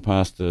bread, no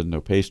pasta,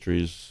 no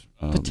pastries.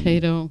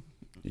 Potato.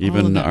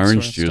 Even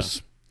orange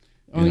juice.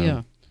 Oh,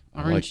 yeah.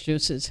 Orange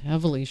juice is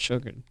heavily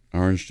sugared.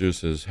 Orange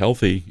juice is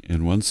healthy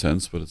in one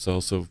sense, but it's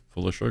also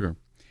full of sugar.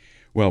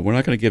 Well, we're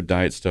not going to give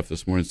diet stuff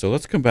this morning, so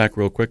let's come back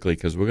real quickly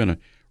because we're going to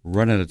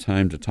run out of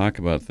time to talk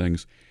about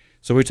things.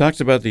 So we talked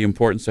about the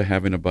importance of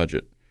having a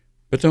budget,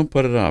 but don't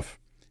put it off.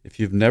 If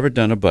you've never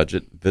done a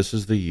budget, this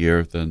is the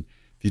year. Then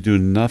if you do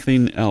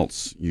nothing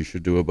else, you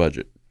should do a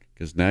budget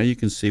because now you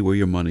can see where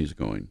your money's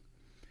going.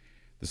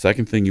 The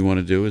second thing you want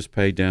to do is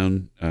pay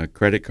down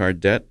credit card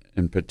debt.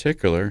 In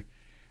particular,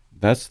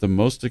 that's the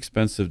most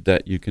expensive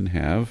debt you can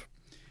have.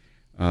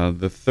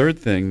 The third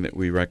thing that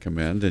we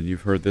recommend, and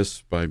you've heard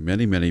this by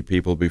many, many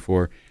people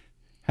before,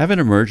 have an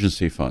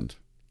emergency fund.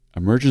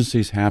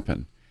 Emergencies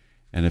happen.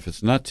 And if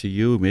it's not to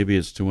you, maybe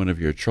it's to one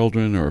of your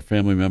children or a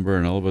family member,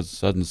 and all of a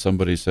sudden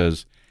somebody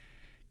says,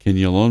 can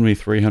you loan me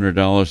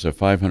 $300 or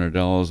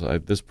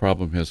 $500? This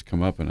problem has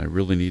come up, and I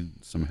really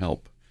need some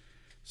help.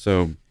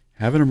 So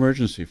have an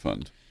emergency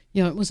fund.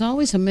 Yeah, it was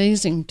always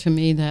amazing to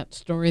me, that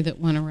story that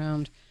went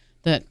around,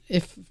 that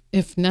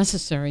if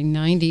necessary,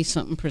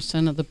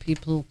 90-something% of the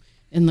people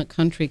in the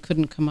country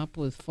couldn't come up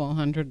with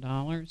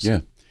 $400. Yeah,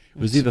 it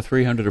was either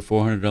 $300 or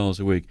 $400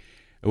 a week.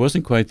 It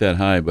wasn't quite that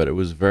high, but it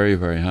was very,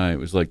 very high. It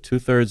was like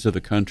 2/3 of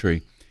the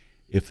country,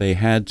 if they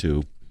had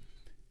to,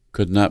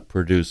 could not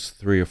produce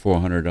 $300 or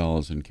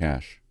 $400 in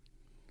cash.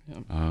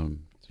 Yeah.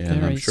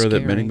 And Very I'm sure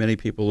that many, scary. many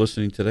people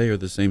listening today are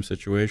the same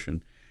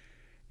situation.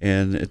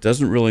 And it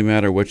doesn't really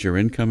matter what your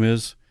income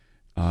is.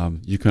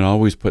 You can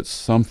always put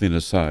something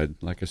aside.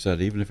 Like I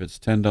said, even if it's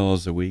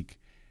 $10 a week,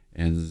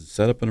 and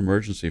set up an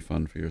emergency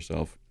fund for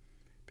yourself,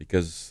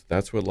 because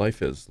that's what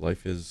life is.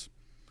 Life is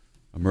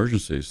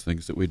emergencies,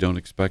 things that we don't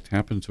expect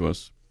happen to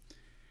us.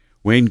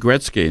 Wayne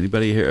Gretzky.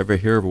 Anybody ever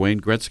hear of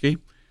Wayne Gretzky?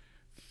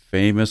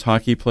 Famous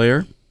hockey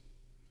player.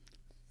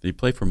 Did he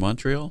play for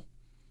Montreal?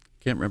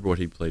 Can't remember what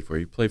he played for.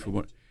 He played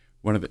for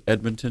one of the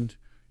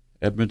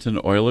Edmonton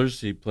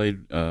Oilers. He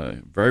played a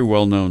very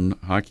well-known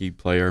hockey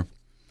player.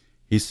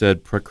 He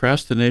said,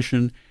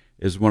 procrastination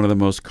is one of the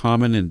most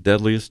common and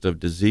deadliest of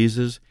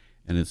diseases,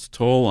 and its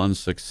toll on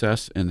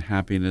success and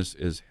happiness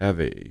is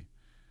heavy.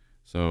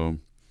 So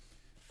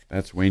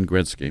that's Wayne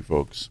Gretzky,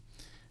 folks.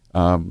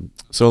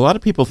 So a lot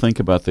of people think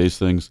about these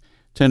things.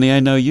 Tenny, I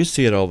know you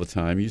see it all the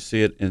time. You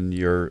see it in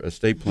your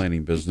estate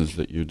planning business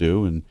that you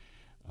do, and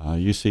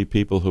you see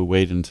people who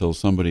wait until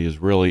somebody is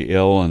really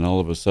ill, and all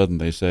of a sudden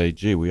they say,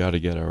 gee, we ought to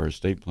get our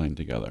estate plan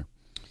together.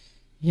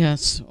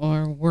 Yes,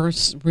 or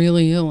worse,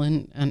 really ill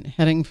and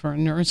heading for a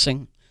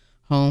nursing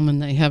home,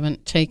 and they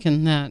haven't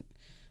taken that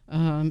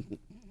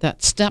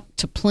step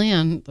to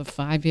plan the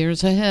 5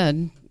 years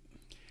ahead.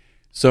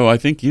 So I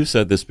think you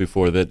said this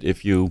before, that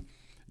if you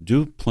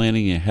do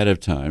planning ahead of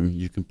time,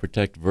 you can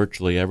protect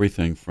virtually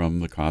everything from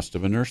the cost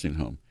of a nursing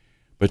home.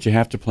 But you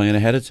have to plan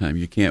ahead of time.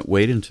 You can't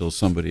wait until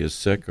somebody is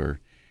sick or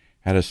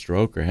had a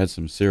stroke or had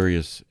some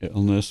serious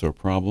illness or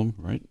problem,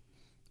 right?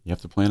 You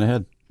have to plan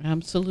ahead.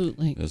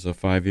 Absolutely. There's a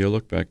 5-year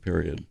look-back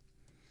period.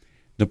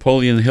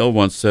 Napoleon Hill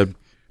once said,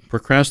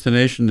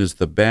 procrastination is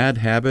the bad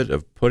habit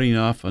of putting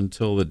off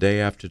until the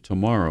day after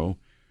tomorrow,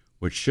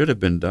 which should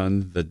have been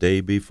done the day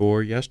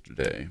before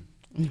yesterday.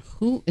 And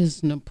who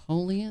is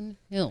Napoleon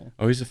Hill?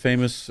 Oh, he's a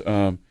famous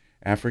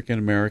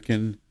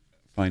African-American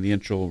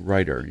financial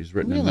writer. He's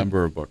written a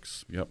number of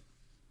books. Yep.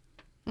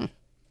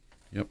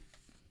 Yep.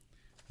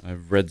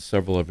 I've read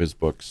several of his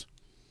books.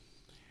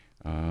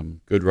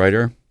 Good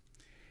writer.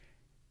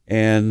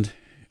 And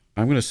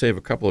I'm going to save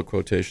a couple of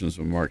quotations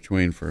from Mark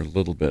Twain for a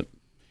little bit.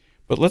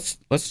 But let's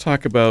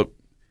talk about,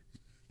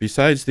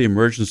 besides the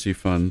emergency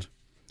fund,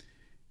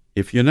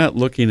 if you're not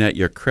looking at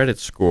your credit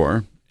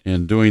score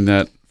and doing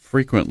that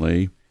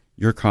frequently,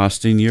 you're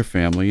costing your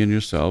family and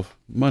yourself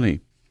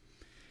money.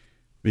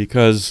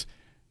 Because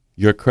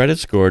your credit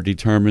score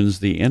determines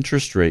the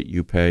interest rate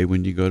you pay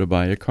when you go to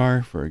buy a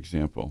car, for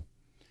example.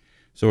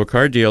 So a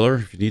car dealer,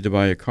 if you need to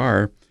buy a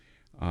car,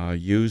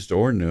 used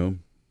or new,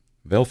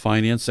 they'll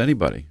finance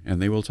anybody,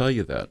 and they will tell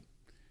you that.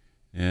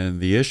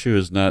 And the issue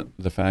is not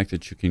the fact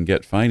that you can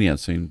get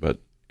financing, but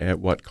at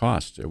what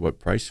cost, at what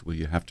price will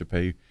you have to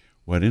pay,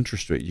 what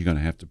interest rate you're going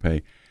to have to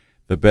pay.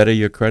 The better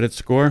your credit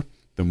score,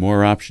 the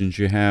more options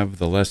you have,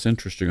 the less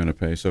interest you're going to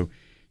pay. So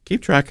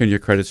keep track on your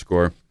credit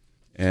score,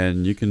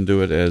 and you can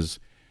do it as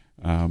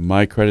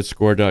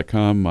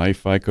mycreditscore.com,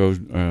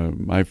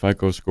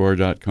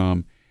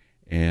 myficoscore.com,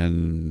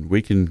 and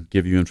we can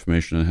give you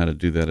information on how to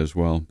do that as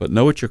well. But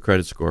know what your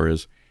credit score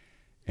is.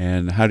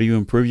 And how do you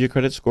improve your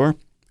credit score?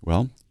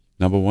 Well,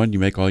 number one, you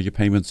make all your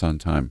payments on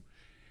time.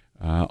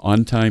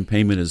 On-time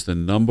payment is the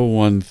number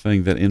one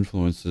thing that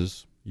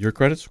influences your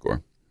credit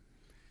score.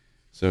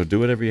 So do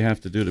whatever you have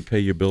to do to pay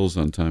your bills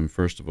on time,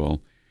 first of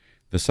all.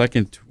 The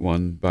second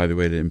one, by the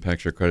way, that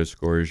impacts your credit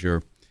score is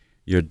your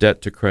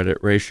debt-to-credit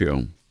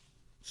ratio.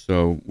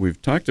 So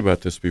we've talked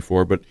about this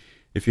before, but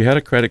if you had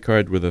a credit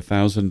card with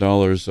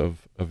 $1,000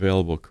 of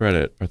available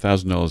credit, or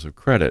 $1,000 of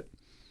credit,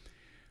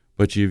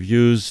 but you've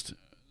used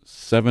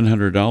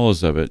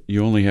 $700 of it,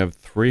 you only have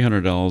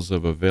 $300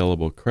 of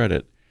available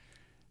credit,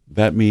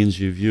 that means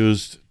you've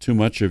used too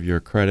much of your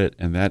credit,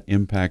 and that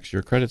impacts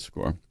your credit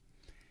score.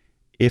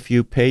 If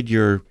you paid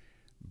your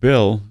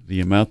bill,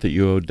 the amount that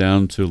you owe,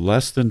 down to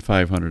less than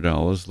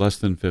 $500, less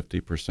than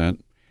 50%,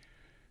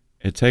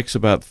 it takes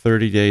about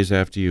 30 days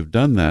after you've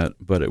done that,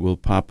 but it will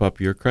pop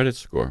up your credit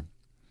score.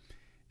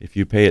 If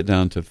you pay it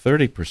down to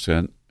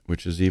 30%,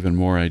 which is even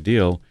more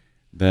ideal,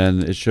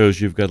 then it shows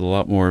you've got a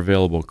lot more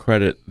available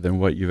credit than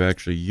what you've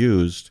actually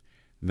used,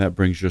 and that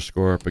brings your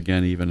score up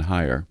again even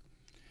higher.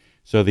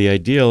 So the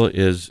ideal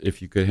is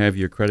if you could have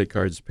your credit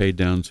cards paid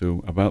down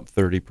to about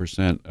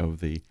 30% of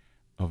the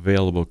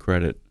available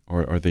credit,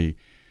 or the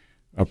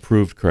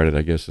approved credit,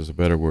 I guess is a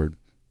better word.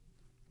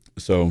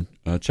 So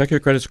check your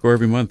credit score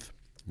every month,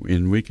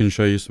 and we can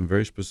show you some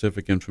very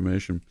specific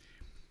information.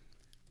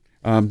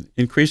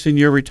 Increasing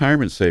your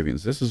retirement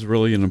savings. This is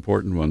really an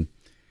important one.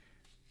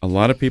 A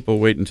lot of people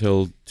wait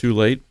until too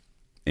late,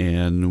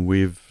 and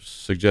we've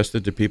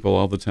suggested to people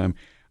all the time.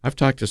 I've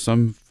talked to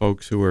some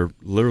folks who are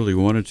literally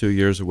 1 or 2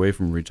 years away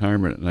from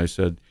retirement, and I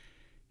said,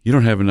 you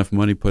don't have enough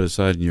money put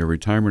aside in your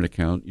retirement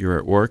account. You're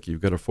at work.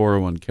 You've got a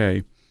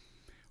 401k.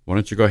 Why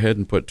don't you go ahead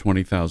and put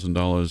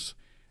 $20,000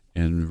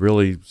 and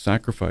really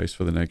sacrifice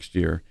for the next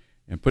year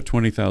and put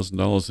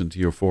 $20,000 into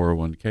your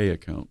 401k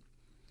account?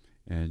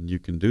 And you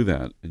can do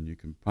that, and you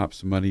can pop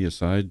some money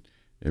aside.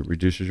 It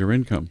reduces your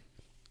income.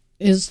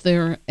 Is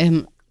there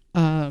an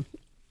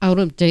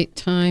out-of-date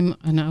time,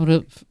 an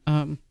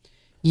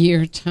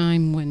year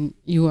time when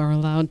you are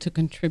allowed to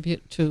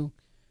contribute to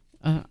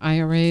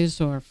IRAs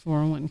or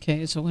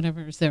 401ks or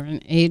whatever? Is there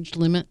an age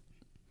limit?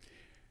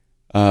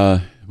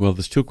 Well,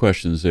 there's two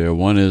questions there.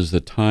 One is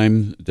the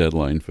time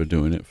deadline for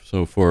doing it.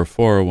 So for a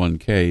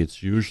 401k,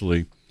 it's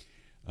usually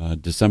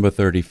December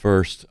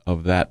 31st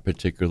of that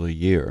particular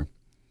year.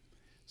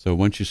 So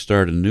once you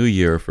start a new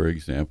year, for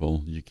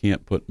example, you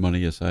can't put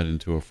money aside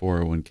into a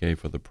 401k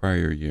for the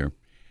prior year.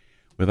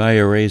 With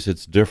IRAs,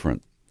 it's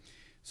different.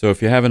 So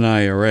if you have an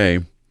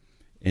IRA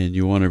and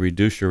you want to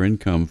reduce your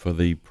income for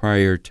the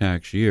prior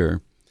tax year,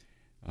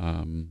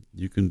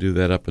 you can do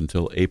that up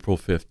until April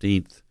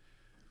 15th,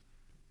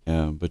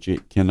 but you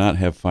cannot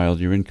have filed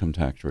your income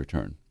tax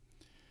return.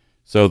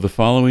 So the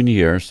following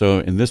year, so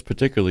in this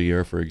particular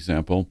year, for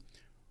example,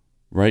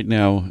 right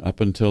now, up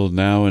until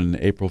now and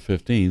April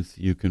 15th,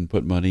 you can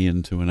put money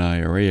into an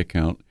IRA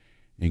account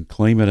and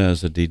claim it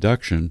as a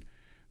deduction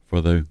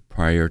for the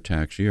prior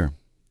tax year.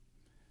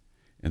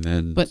 And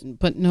then,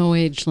 but no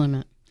age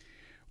limit.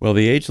 Well,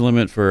 the age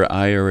limit for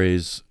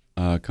IRAs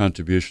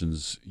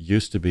contributions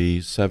used to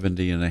be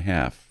 70 and a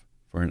half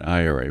for an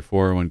IRA.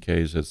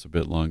 401ks, it's a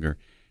bit longer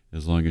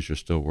as long as you're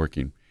still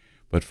working.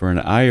 But for an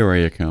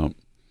IRA account,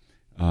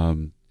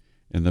 in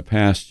the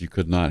past, you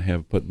could not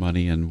have put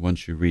money in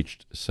once you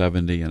reached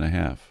 70 and a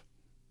half,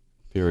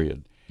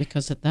 period.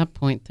 Because at that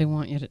point, they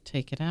want you to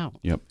take it out.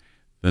 Yep.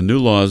 The new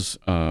laws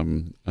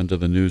under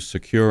the new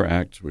Secure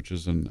Act, which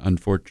is an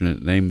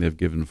unfortunate name they've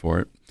given for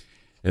it,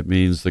 it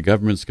means the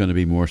government's going to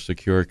be more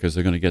secure because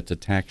they're going to get to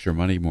tax your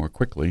money more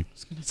quickly. I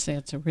was going to say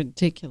it's a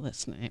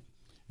ridiculous name.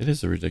 It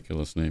is a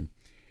ridiculous name.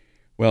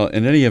 Well,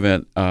 in any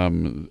event,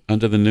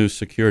 under the new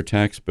Secure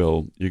Tax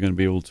Bill, you're going to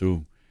be able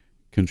to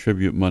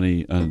contribute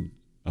money to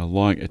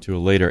a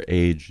later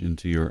age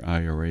into your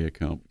IRA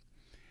account.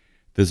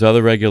 There's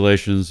other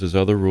regulations, there's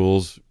other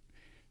rules.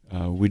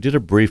 We did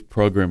a brief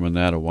program on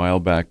that a while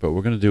back, but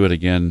we're going to do it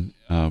again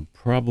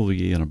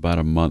probably in about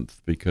a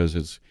month because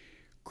it's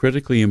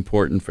critically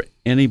important for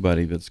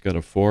anybody that's got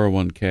a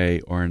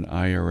 401k or an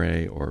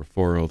IRA or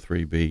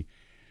 403b.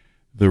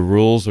 The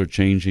rules are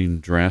changing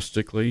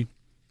drastically.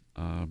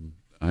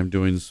 I'm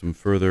doing some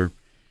further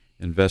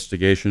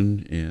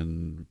investigation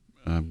and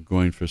I'm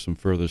going for some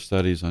further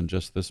studies on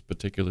just this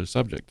particular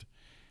subject.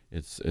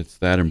 It's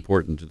that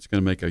important. It's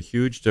going to make a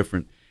huge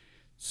difference.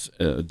 It's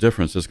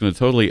going to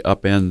totally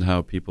upend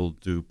how people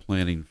do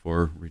planning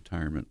for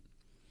retirement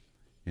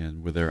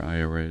and with their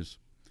IRAs.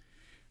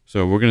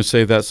 So we're going to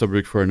save that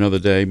subject for another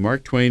day.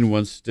 Mark Twain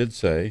once did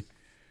say,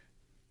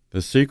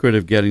 the secret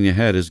of getting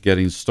ahead is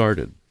getting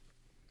started.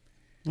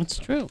 That's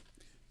true.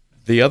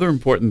 The other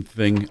important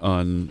thing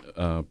on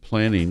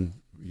planning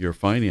your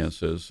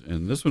finances,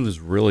 and this one is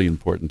really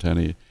important,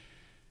 Tenny,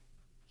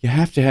 you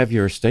have to have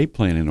your estate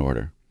plan in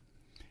order.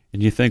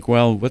 And you think,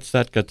 well, what's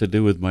that got to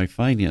do with my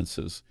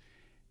finances?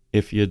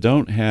 If you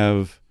don't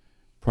have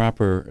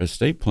proper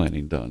estate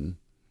planning done,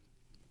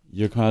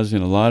 you're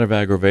causing a lot of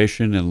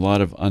aggravation and a lot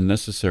of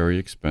unnecessary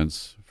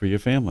expense for your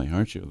family,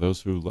 aren't you?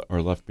 Those who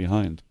are left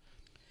behind.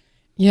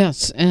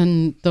 Yes,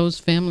 and those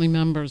family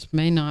members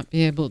may not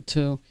be able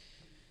to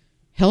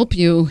help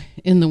you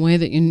in the way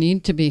that you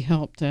need to be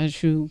helped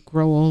as you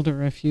grow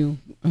older if you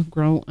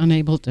grow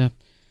unable to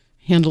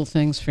handle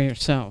things for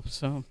yourself.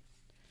 So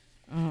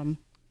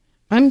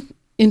I'm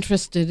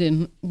interested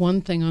in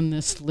one thing on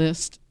this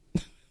list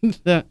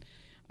that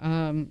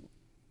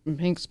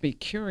makes me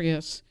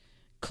curious.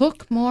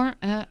 Cook more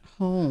at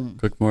home.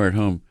 Cook more at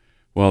home.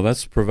 Well,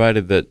 that's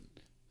provided that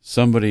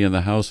somebody in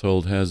the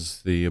household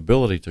has the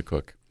ability to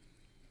cook.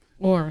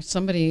 Or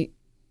somebody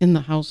in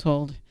the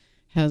household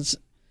has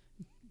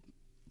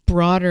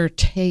broader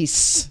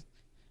tastes,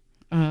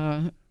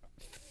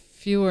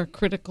 fewer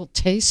critical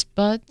taste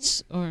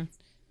buds or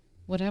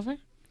whatever.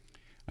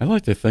 I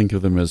like to think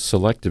of them as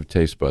selective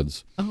taste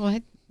buds. Oh,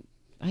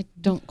 I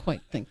don't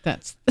quite think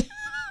that's...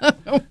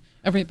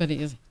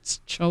 Everybody is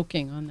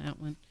choking on that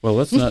one. Well,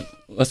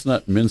 let's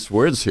not mince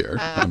words here.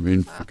 I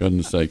mean, for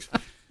goodness sakes.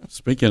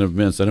 Speaking of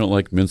mince, I don't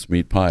like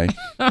mincemeat pie.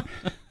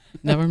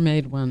 Never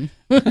made one.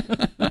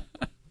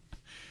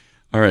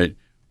 All right,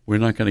 we're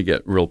not going to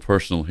get real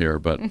personal here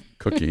about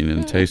cooking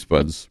and taste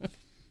buds.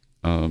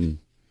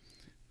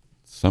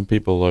 Some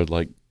people are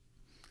like,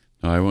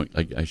 no, I won't.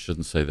 I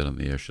shouldn't say that on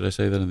the air. Should I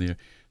say that on the air?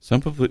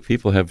 Some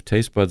people have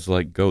taste buds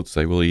like goats.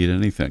 They will eat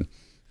anything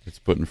that's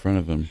put in front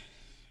of them.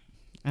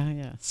 Ah,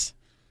 yes.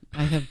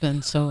 I have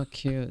been so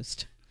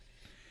accused.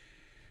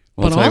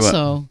 Well, but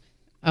also,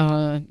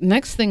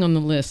 next thing on the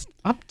list,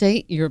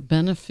 update your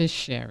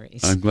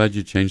beneficiaries. I'm glad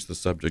you changed the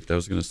subject. I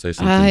was going to say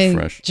something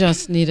fresh. I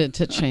just needed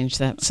to change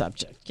that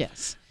subject,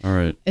 yes. All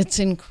right. It's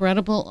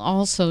incredible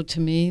also to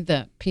me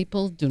that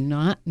people do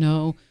not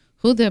know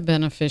who their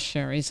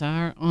beneficiaries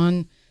are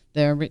on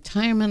their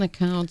retirement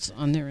accounts,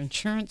 on their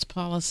insurance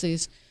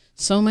policies.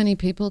 So many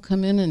people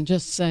come in and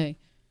just say,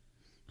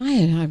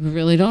 I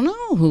really don't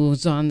know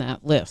who's on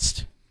that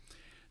list.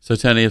 So,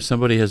 Tenny, if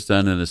somebody has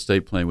done an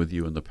estate plan with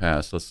you in the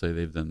past, let's say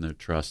they've done their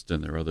trust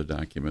and their other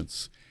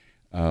documents,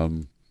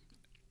 do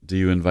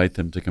you invite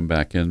them to come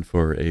back in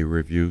for a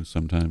review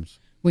sometimes?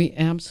 We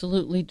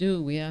absolutely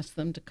do. We ask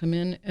them to come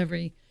in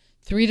every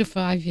 3 to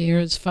 5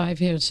 years.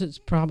 5 years is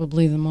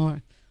probably the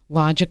more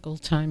logical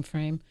time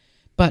frame.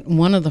 But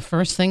one of the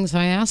first things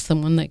I ask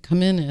them when they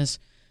come in is,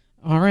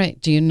 all right,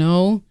 do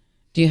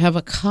you have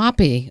a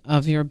copy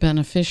of your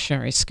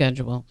beneficiary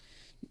schedule?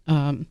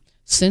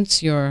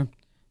 Since your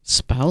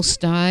spouse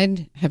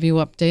died, have you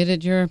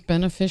updated your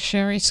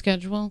beneficiary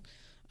schedule?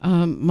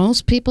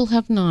 Most people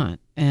have not,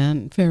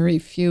 and very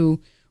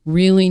few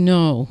really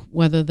know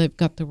whether they've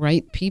got the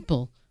right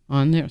people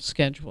on their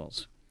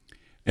schedules.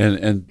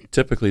 And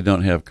typically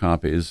don't have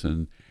copies.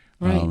 And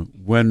Right.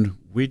 when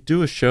we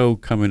do a show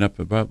coming up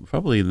about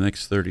probably in the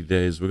next 30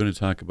 days, we're going to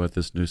talk about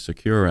this new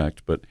Secure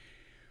Act, but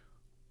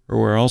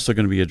we're also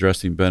going to be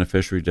addressing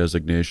beneficiary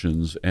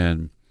designations,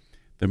 and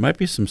there might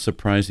be some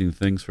surprising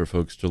things for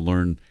folks to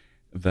learn,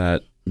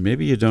 that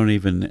maybe you don't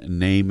even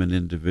name an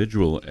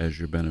individual as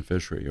your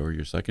beneficiary or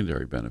your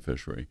secondary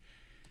beneficiary,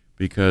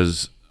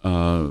 because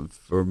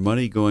for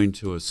money going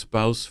to a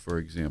spouse, for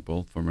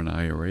example, from an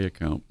IRA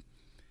account,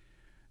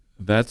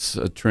 that's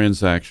a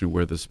transaction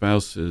where the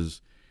spouse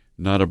is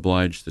not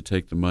obliged to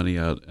take the money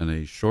out in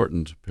a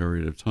shortened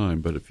period of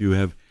time. But if you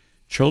have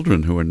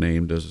children who are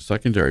named as a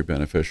secondary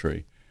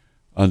beneficiary,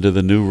 under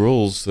the new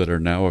rules that are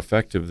now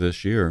effective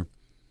this year,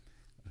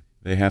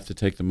 they have to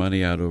take the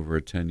money out over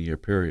a 10-year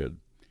period.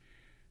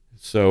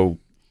 So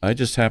I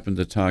just happened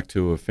to talk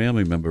to a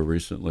family member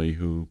recently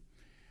who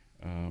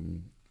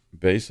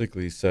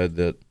basically said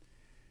that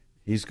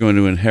he's going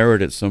to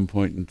inherit at some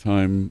point in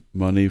time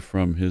money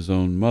from his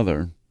own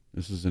mother.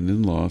 This is an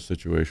in-law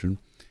situation,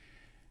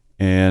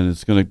 and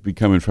it's going to be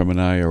coming from an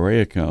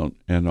IRA account,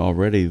 and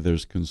already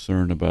there's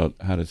concern about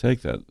how to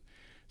take that.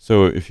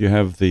 So if you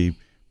have the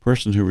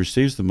person who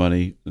receives the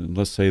money, and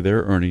let's say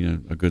they're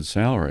earning a good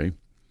salary,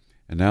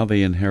 and now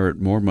they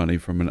inherit more money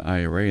from an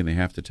IRA and they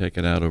have to take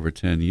it out over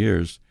 10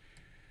 years,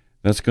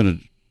 that's going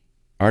to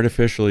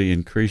artificially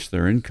increase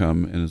their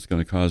income, and it's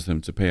going to cause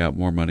them to pay out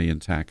more money in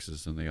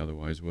taxes than they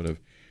otherwise would have.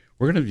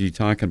 We're going to be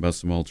talking about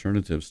some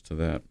alternatives to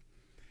that.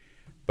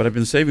 But I've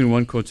been saving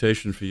one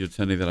quotation for you,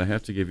 Tenny, that I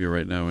have to give you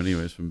right now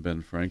anyways, from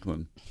Ben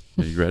Franklin.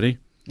 Are you ready?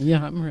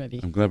 Yeah, I'm ready.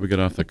 I'm glad we got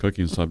off the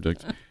cooking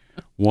subject.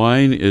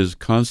 Wine is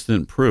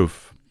constant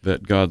proof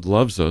that God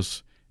loves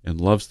us and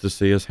loves to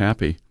see us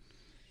happy.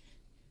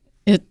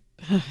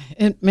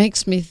 It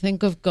makes me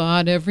think of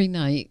God every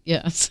night,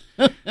 yes.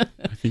 I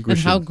think we and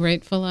should, how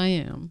grateful I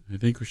am. I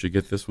think we should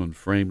get this one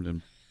framed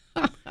and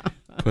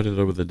put it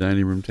over the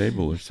dining room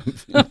table or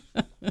something.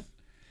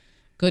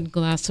 Good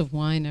glass of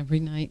wine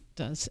every night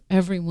does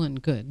everyone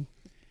good.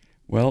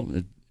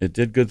 Well, it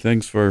did good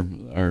things for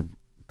our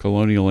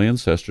colonial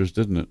ancestors,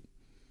 didn't it?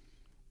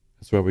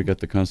 That's why we got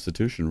the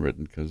Constitution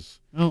written, because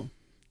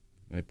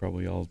they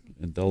probably all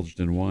indulged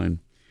in wine.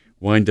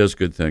 Wine does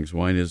good things.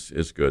 Wine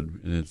is good,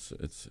 and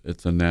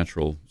it's a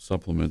natural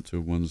supplement to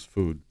one's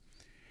food.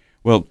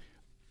 Well,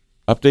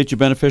 update your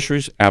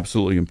beneficiaries,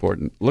 absolutely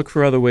important. Look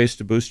for other ways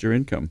to boost your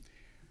income.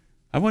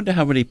 I wonder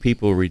how many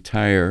people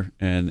retire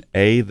and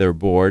A, they're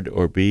bored,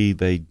 or B,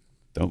 they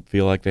don't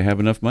feel like they have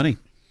enough money.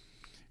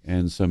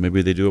 And so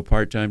maybe they do a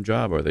part-time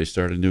job, or they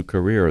start a new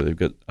career, or they've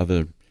got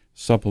other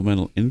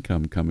supplemental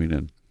income coming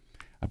in.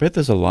 I bet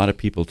there's a lot of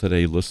people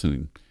today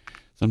listening.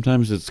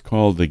 Sometimes it's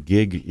called the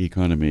gig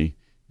economy.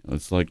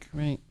 It's like,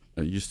 Right.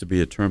 It used to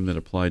be a term that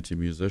applied to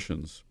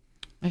musicians.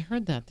 I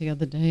heard that the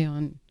other day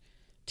on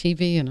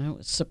TV, and I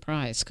was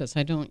surprised because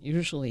I don't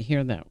usually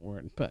hear that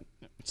word. But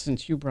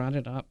since you brought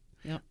it up,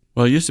 yep.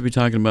 Well, I used to be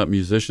talking about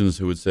musicians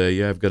who would say,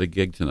 yeah, I've got a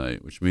gig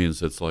tonight, which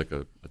means it's like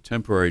a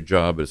temporary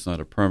job. It's not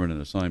a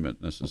permanent assignment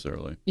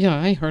necessarily. Yeah,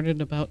 I heard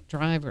it about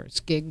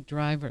drivers, gig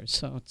drivers.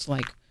 So it's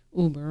like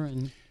Uber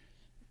and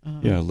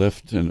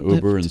Lyft and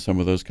Uber Lyft. and some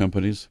of those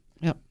companies.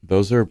 Yep.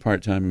 Those are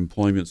part-time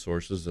employment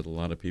sources that a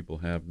lot of people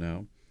have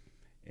now.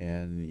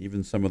 And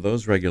even some of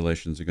those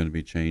regulations are going to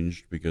be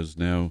changed, because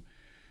now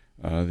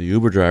the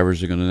Uber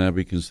drivers are going to now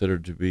be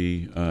considered to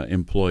be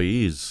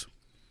employees.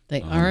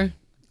 They are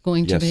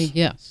going to be,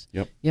 yes.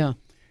 Yep. Yeah.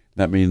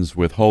 That means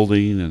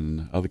withholding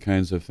and other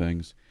kinds of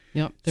things.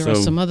 Yep. There are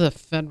some other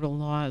federal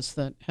laws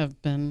that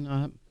have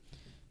been,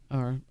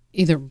 or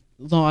either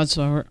laws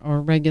or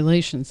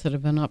regulations that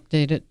have been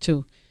updated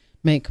to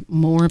make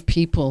more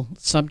people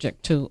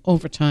subject to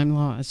overtime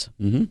laws.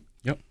 Mm-hmm.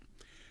 Yep.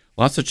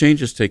 Lots of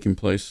changes taking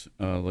place,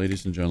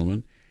 ladies and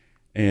gentlemen.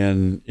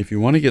 And if you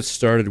want to get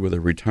started with a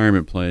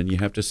retirement plan, you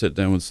have to sit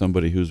down with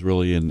somebody who's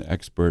really an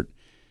expert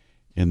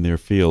in their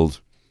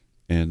field.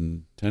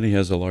 And Tenny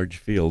has a large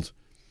field.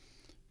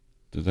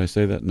 Did I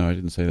say that? No, I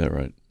didn't say that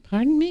right.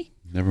 Pardon me?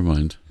 Never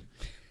mind.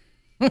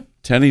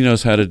 Tenny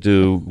knows how to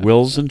do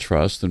wills and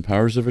trusts and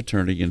powers of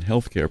attorney and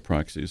healthcare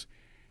proxies.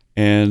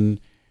 And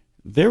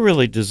they're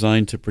really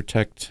designed to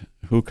protect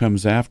who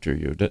comes after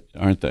you,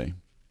 aren't they?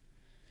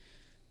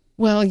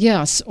 Well,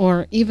 yes,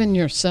 or even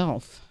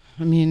yourself.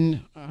 I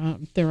mean,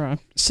 there are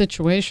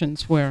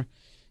situations where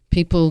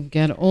people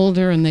get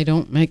older and they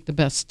don't make the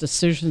best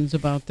decisions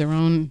about their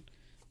own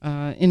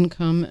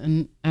income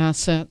and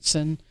assets,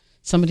 and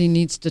somebody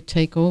needs to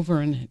take over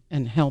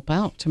and help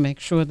out to make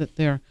sure that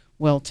they're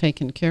well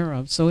taken care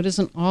of. So it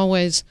isn't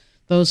always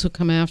those who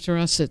come after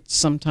us, it's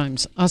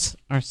sometimes us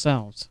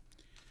ourselves.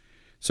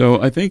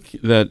 So I think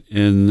that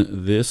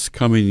in this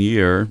coming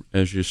year,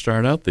 as you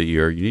start out the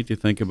year, you need to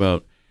think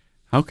about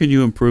how can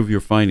you improve your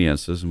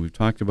finances, and we've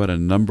talked about a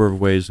number of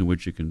ways in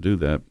which you can do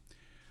that.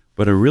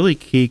 But a really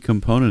key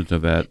component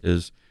of that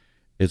is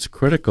it's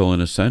critical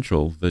and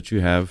essential that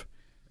you have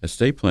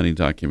estate planning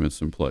documents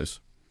in place.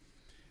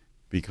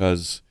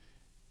 Because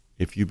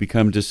if you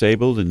become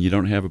disabled and you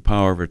don't have a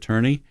power of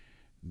attorney,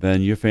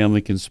 then your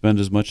family can spend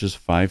as much as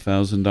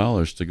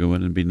 $5,000 to go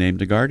in and be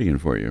named a guardian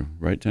for you.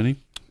 Right, Tenny?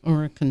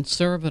 Or a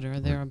conservator.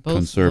 There are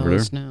both of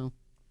those now.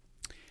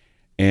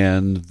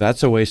 And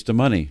that's a waste of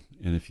money.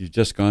 And if you've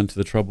just gone to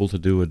the trouble to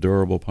do a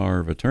durable power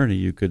of attorney,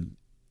 you could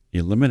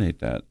eliminate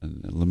that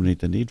and eliminate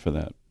the need for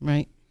that.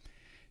 Right.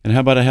 And how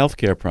about a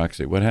healthcare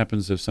proxy? What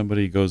happens if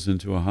somebody goes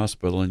into a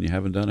hospital and you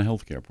haven't done a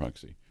healthcare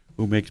proxy?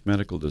 Who makes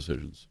medical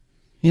decisions?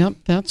 Yep,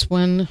 that's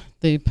when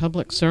the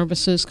public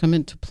services come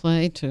into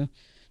play to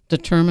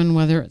determine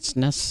whether it's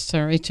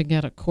necessary to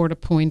get a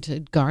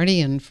court-appointed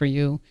guardian for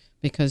you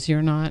because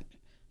you're not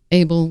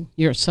able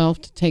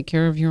yourself to take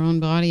care of your own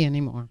body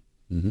anymore.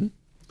 Mm-hmm.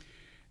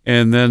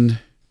 And then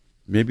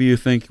maybe you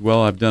think,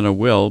 well, I've done a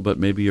will, but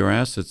maybe your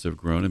assets have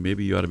grown, and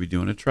maybe you ought to be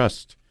doing a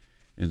trust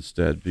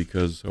instead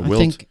because a will I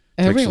think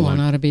everyone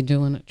ought to be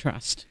doing a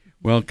trust.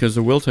 Well, because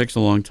a will takes a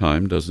long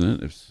time,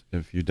 doesn't it,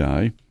 if you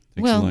die?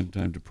 It takes a long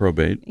time to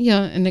probate.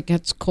 Yeah, and it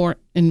gets court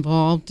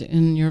involved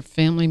in your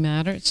family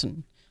matters,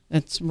 and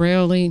that's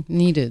rarely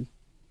needed.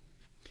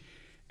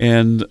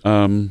 And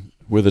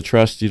with a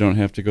trust, you don't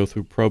have to go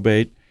through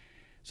probate.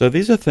 So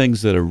these are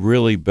things that are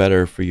really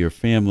better for your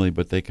family,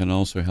 but they can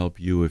also help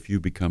you if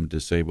you become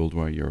disabled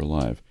while you're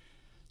alive.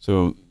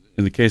 So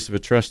in the case of a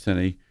trust,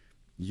 Tenny,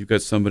 you've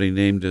got somebody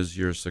named as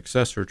your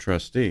successor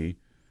trustee,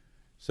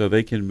 so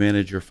they can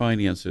manage your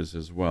finances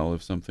as well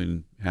if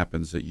something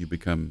happens that you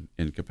become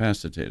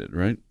incapacitated,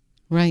 right?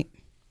 Right.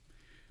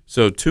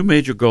 So 2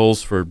 major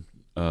goals for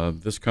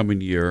this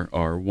coming year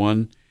are,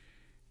 1,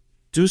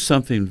 do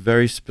something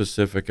very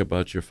specific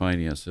about your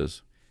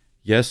finances.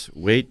 Yes,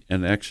 weight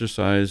and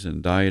exercise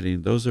and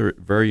dieting, those are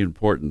very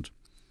important.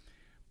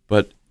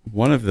 But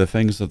one of the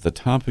things at the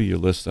top of your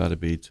list ought to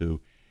be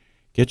to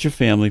get your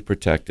family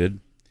protected,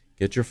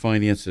 get your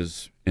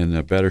finances in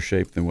a better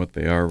shape than what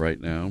they are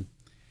right now.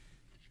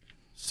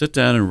 Sit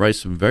down and write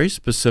some very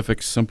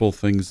specific, simple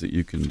things that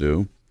you can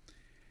do.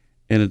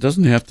 And it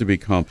doesn't have to be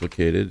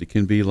complicated. It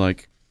can be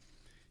like,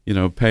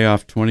 pay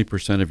off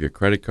 20% of your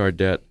credit card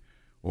debt,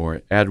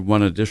 or add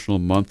 1 additional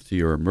month to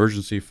your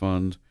emergency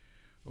fund,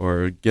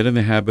 or get in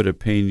the habit of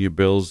paying your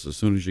bills as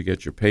soon as you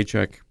get your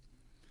paycheck.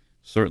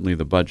 Certainly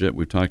the budget.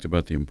 We've talked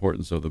about the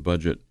importance of the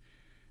budget.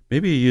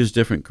 Maybe you use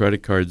different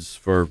credit cards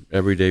for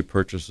everyday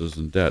purchases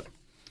and debt.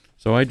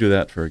 So I do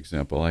that, for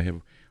example. I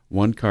have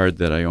one card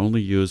that I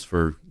only use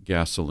for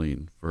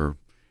gasoline, for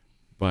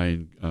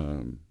buying,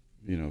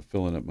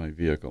 filling up my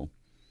vehicle.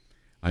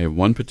 I have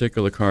one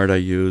particular card I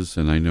use,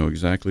 and I know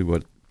exactly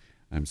what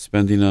I'm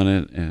spending on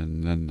it,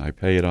 and then I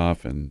pay it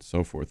off and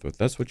so forth. But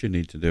that's what you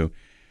need to do.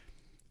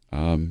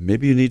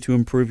 Maybe you need to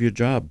improve your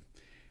job.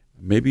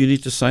 Maybe you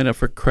need to sign up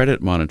for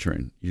credit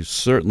monitoring. You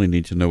certainly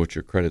need to know what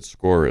your credit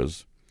score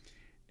is.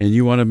 And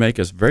you want to make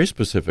a very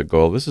specific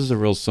goal. This is a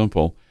real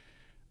simple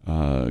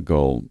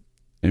goal.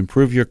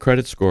 Improve your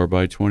credit score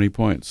by 20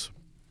 points.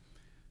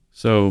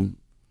 So,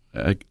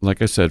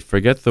 like I said,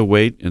 forget the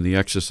weight and the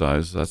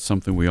exercise. That's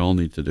something we all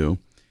need to do.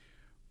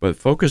 But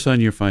focus on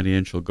your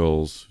financial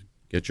goals.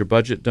 Get your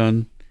budget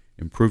done,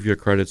 improve your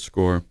credit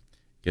score,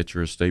 get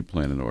your estate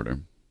plan in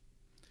order.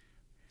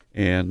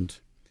 And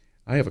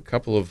I have a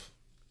couple of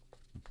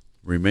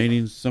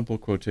remaining simple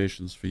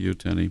quotations for you,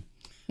 Tenny.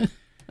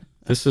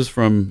 This is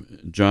from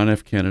John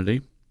F.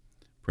 Kennedy,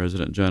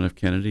 President John F.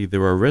 Kennedy.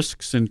 There are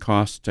risks and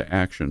costs to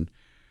action,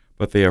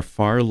 but they are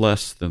far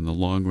less than the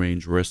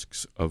long-range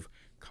risks of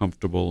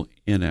comfortable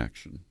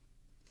inaction.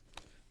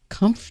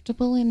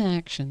 Comfortable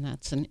inaction,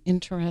 that's an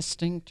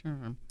interesting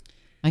term.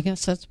 I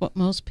guess that's what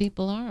most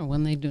people are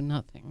when they do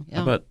nothing. Yeah.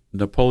 How about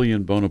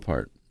Napoleon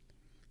Bonaparte?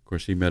 Of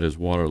course, he met his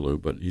Waterloo,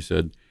 but he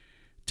said,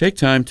 take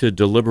time to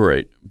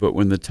deliberate, but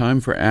when the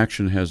time for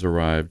action has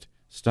arrived,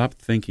 stop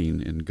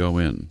thinking and go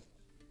in.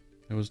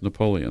 That was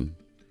Napoleon,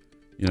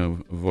 a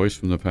voice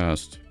from the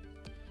past.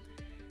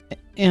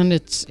 And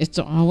it's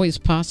always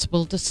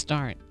possible to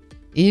start.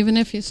 Even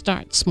if you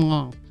start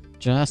small,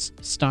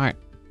 just start.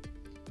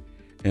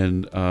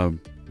 And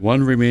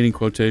one remaining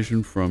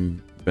quotation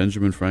from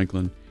Benjamin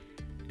Franklin,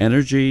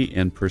 energy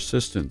and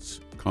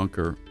persistence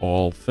conquer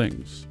all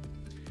things.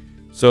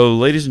 So,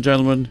 ladies and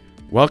gentlemen,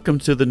 welcome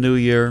to the new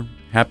year.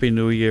 Happy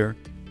New Year.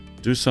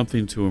 Do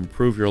something to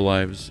improve your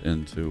lives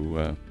and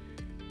to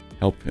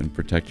help and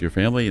protect your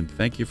family. And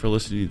thank you for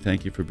listening.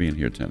 Thank you for being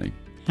here, Tenny.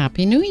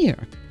 Happy New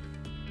Year.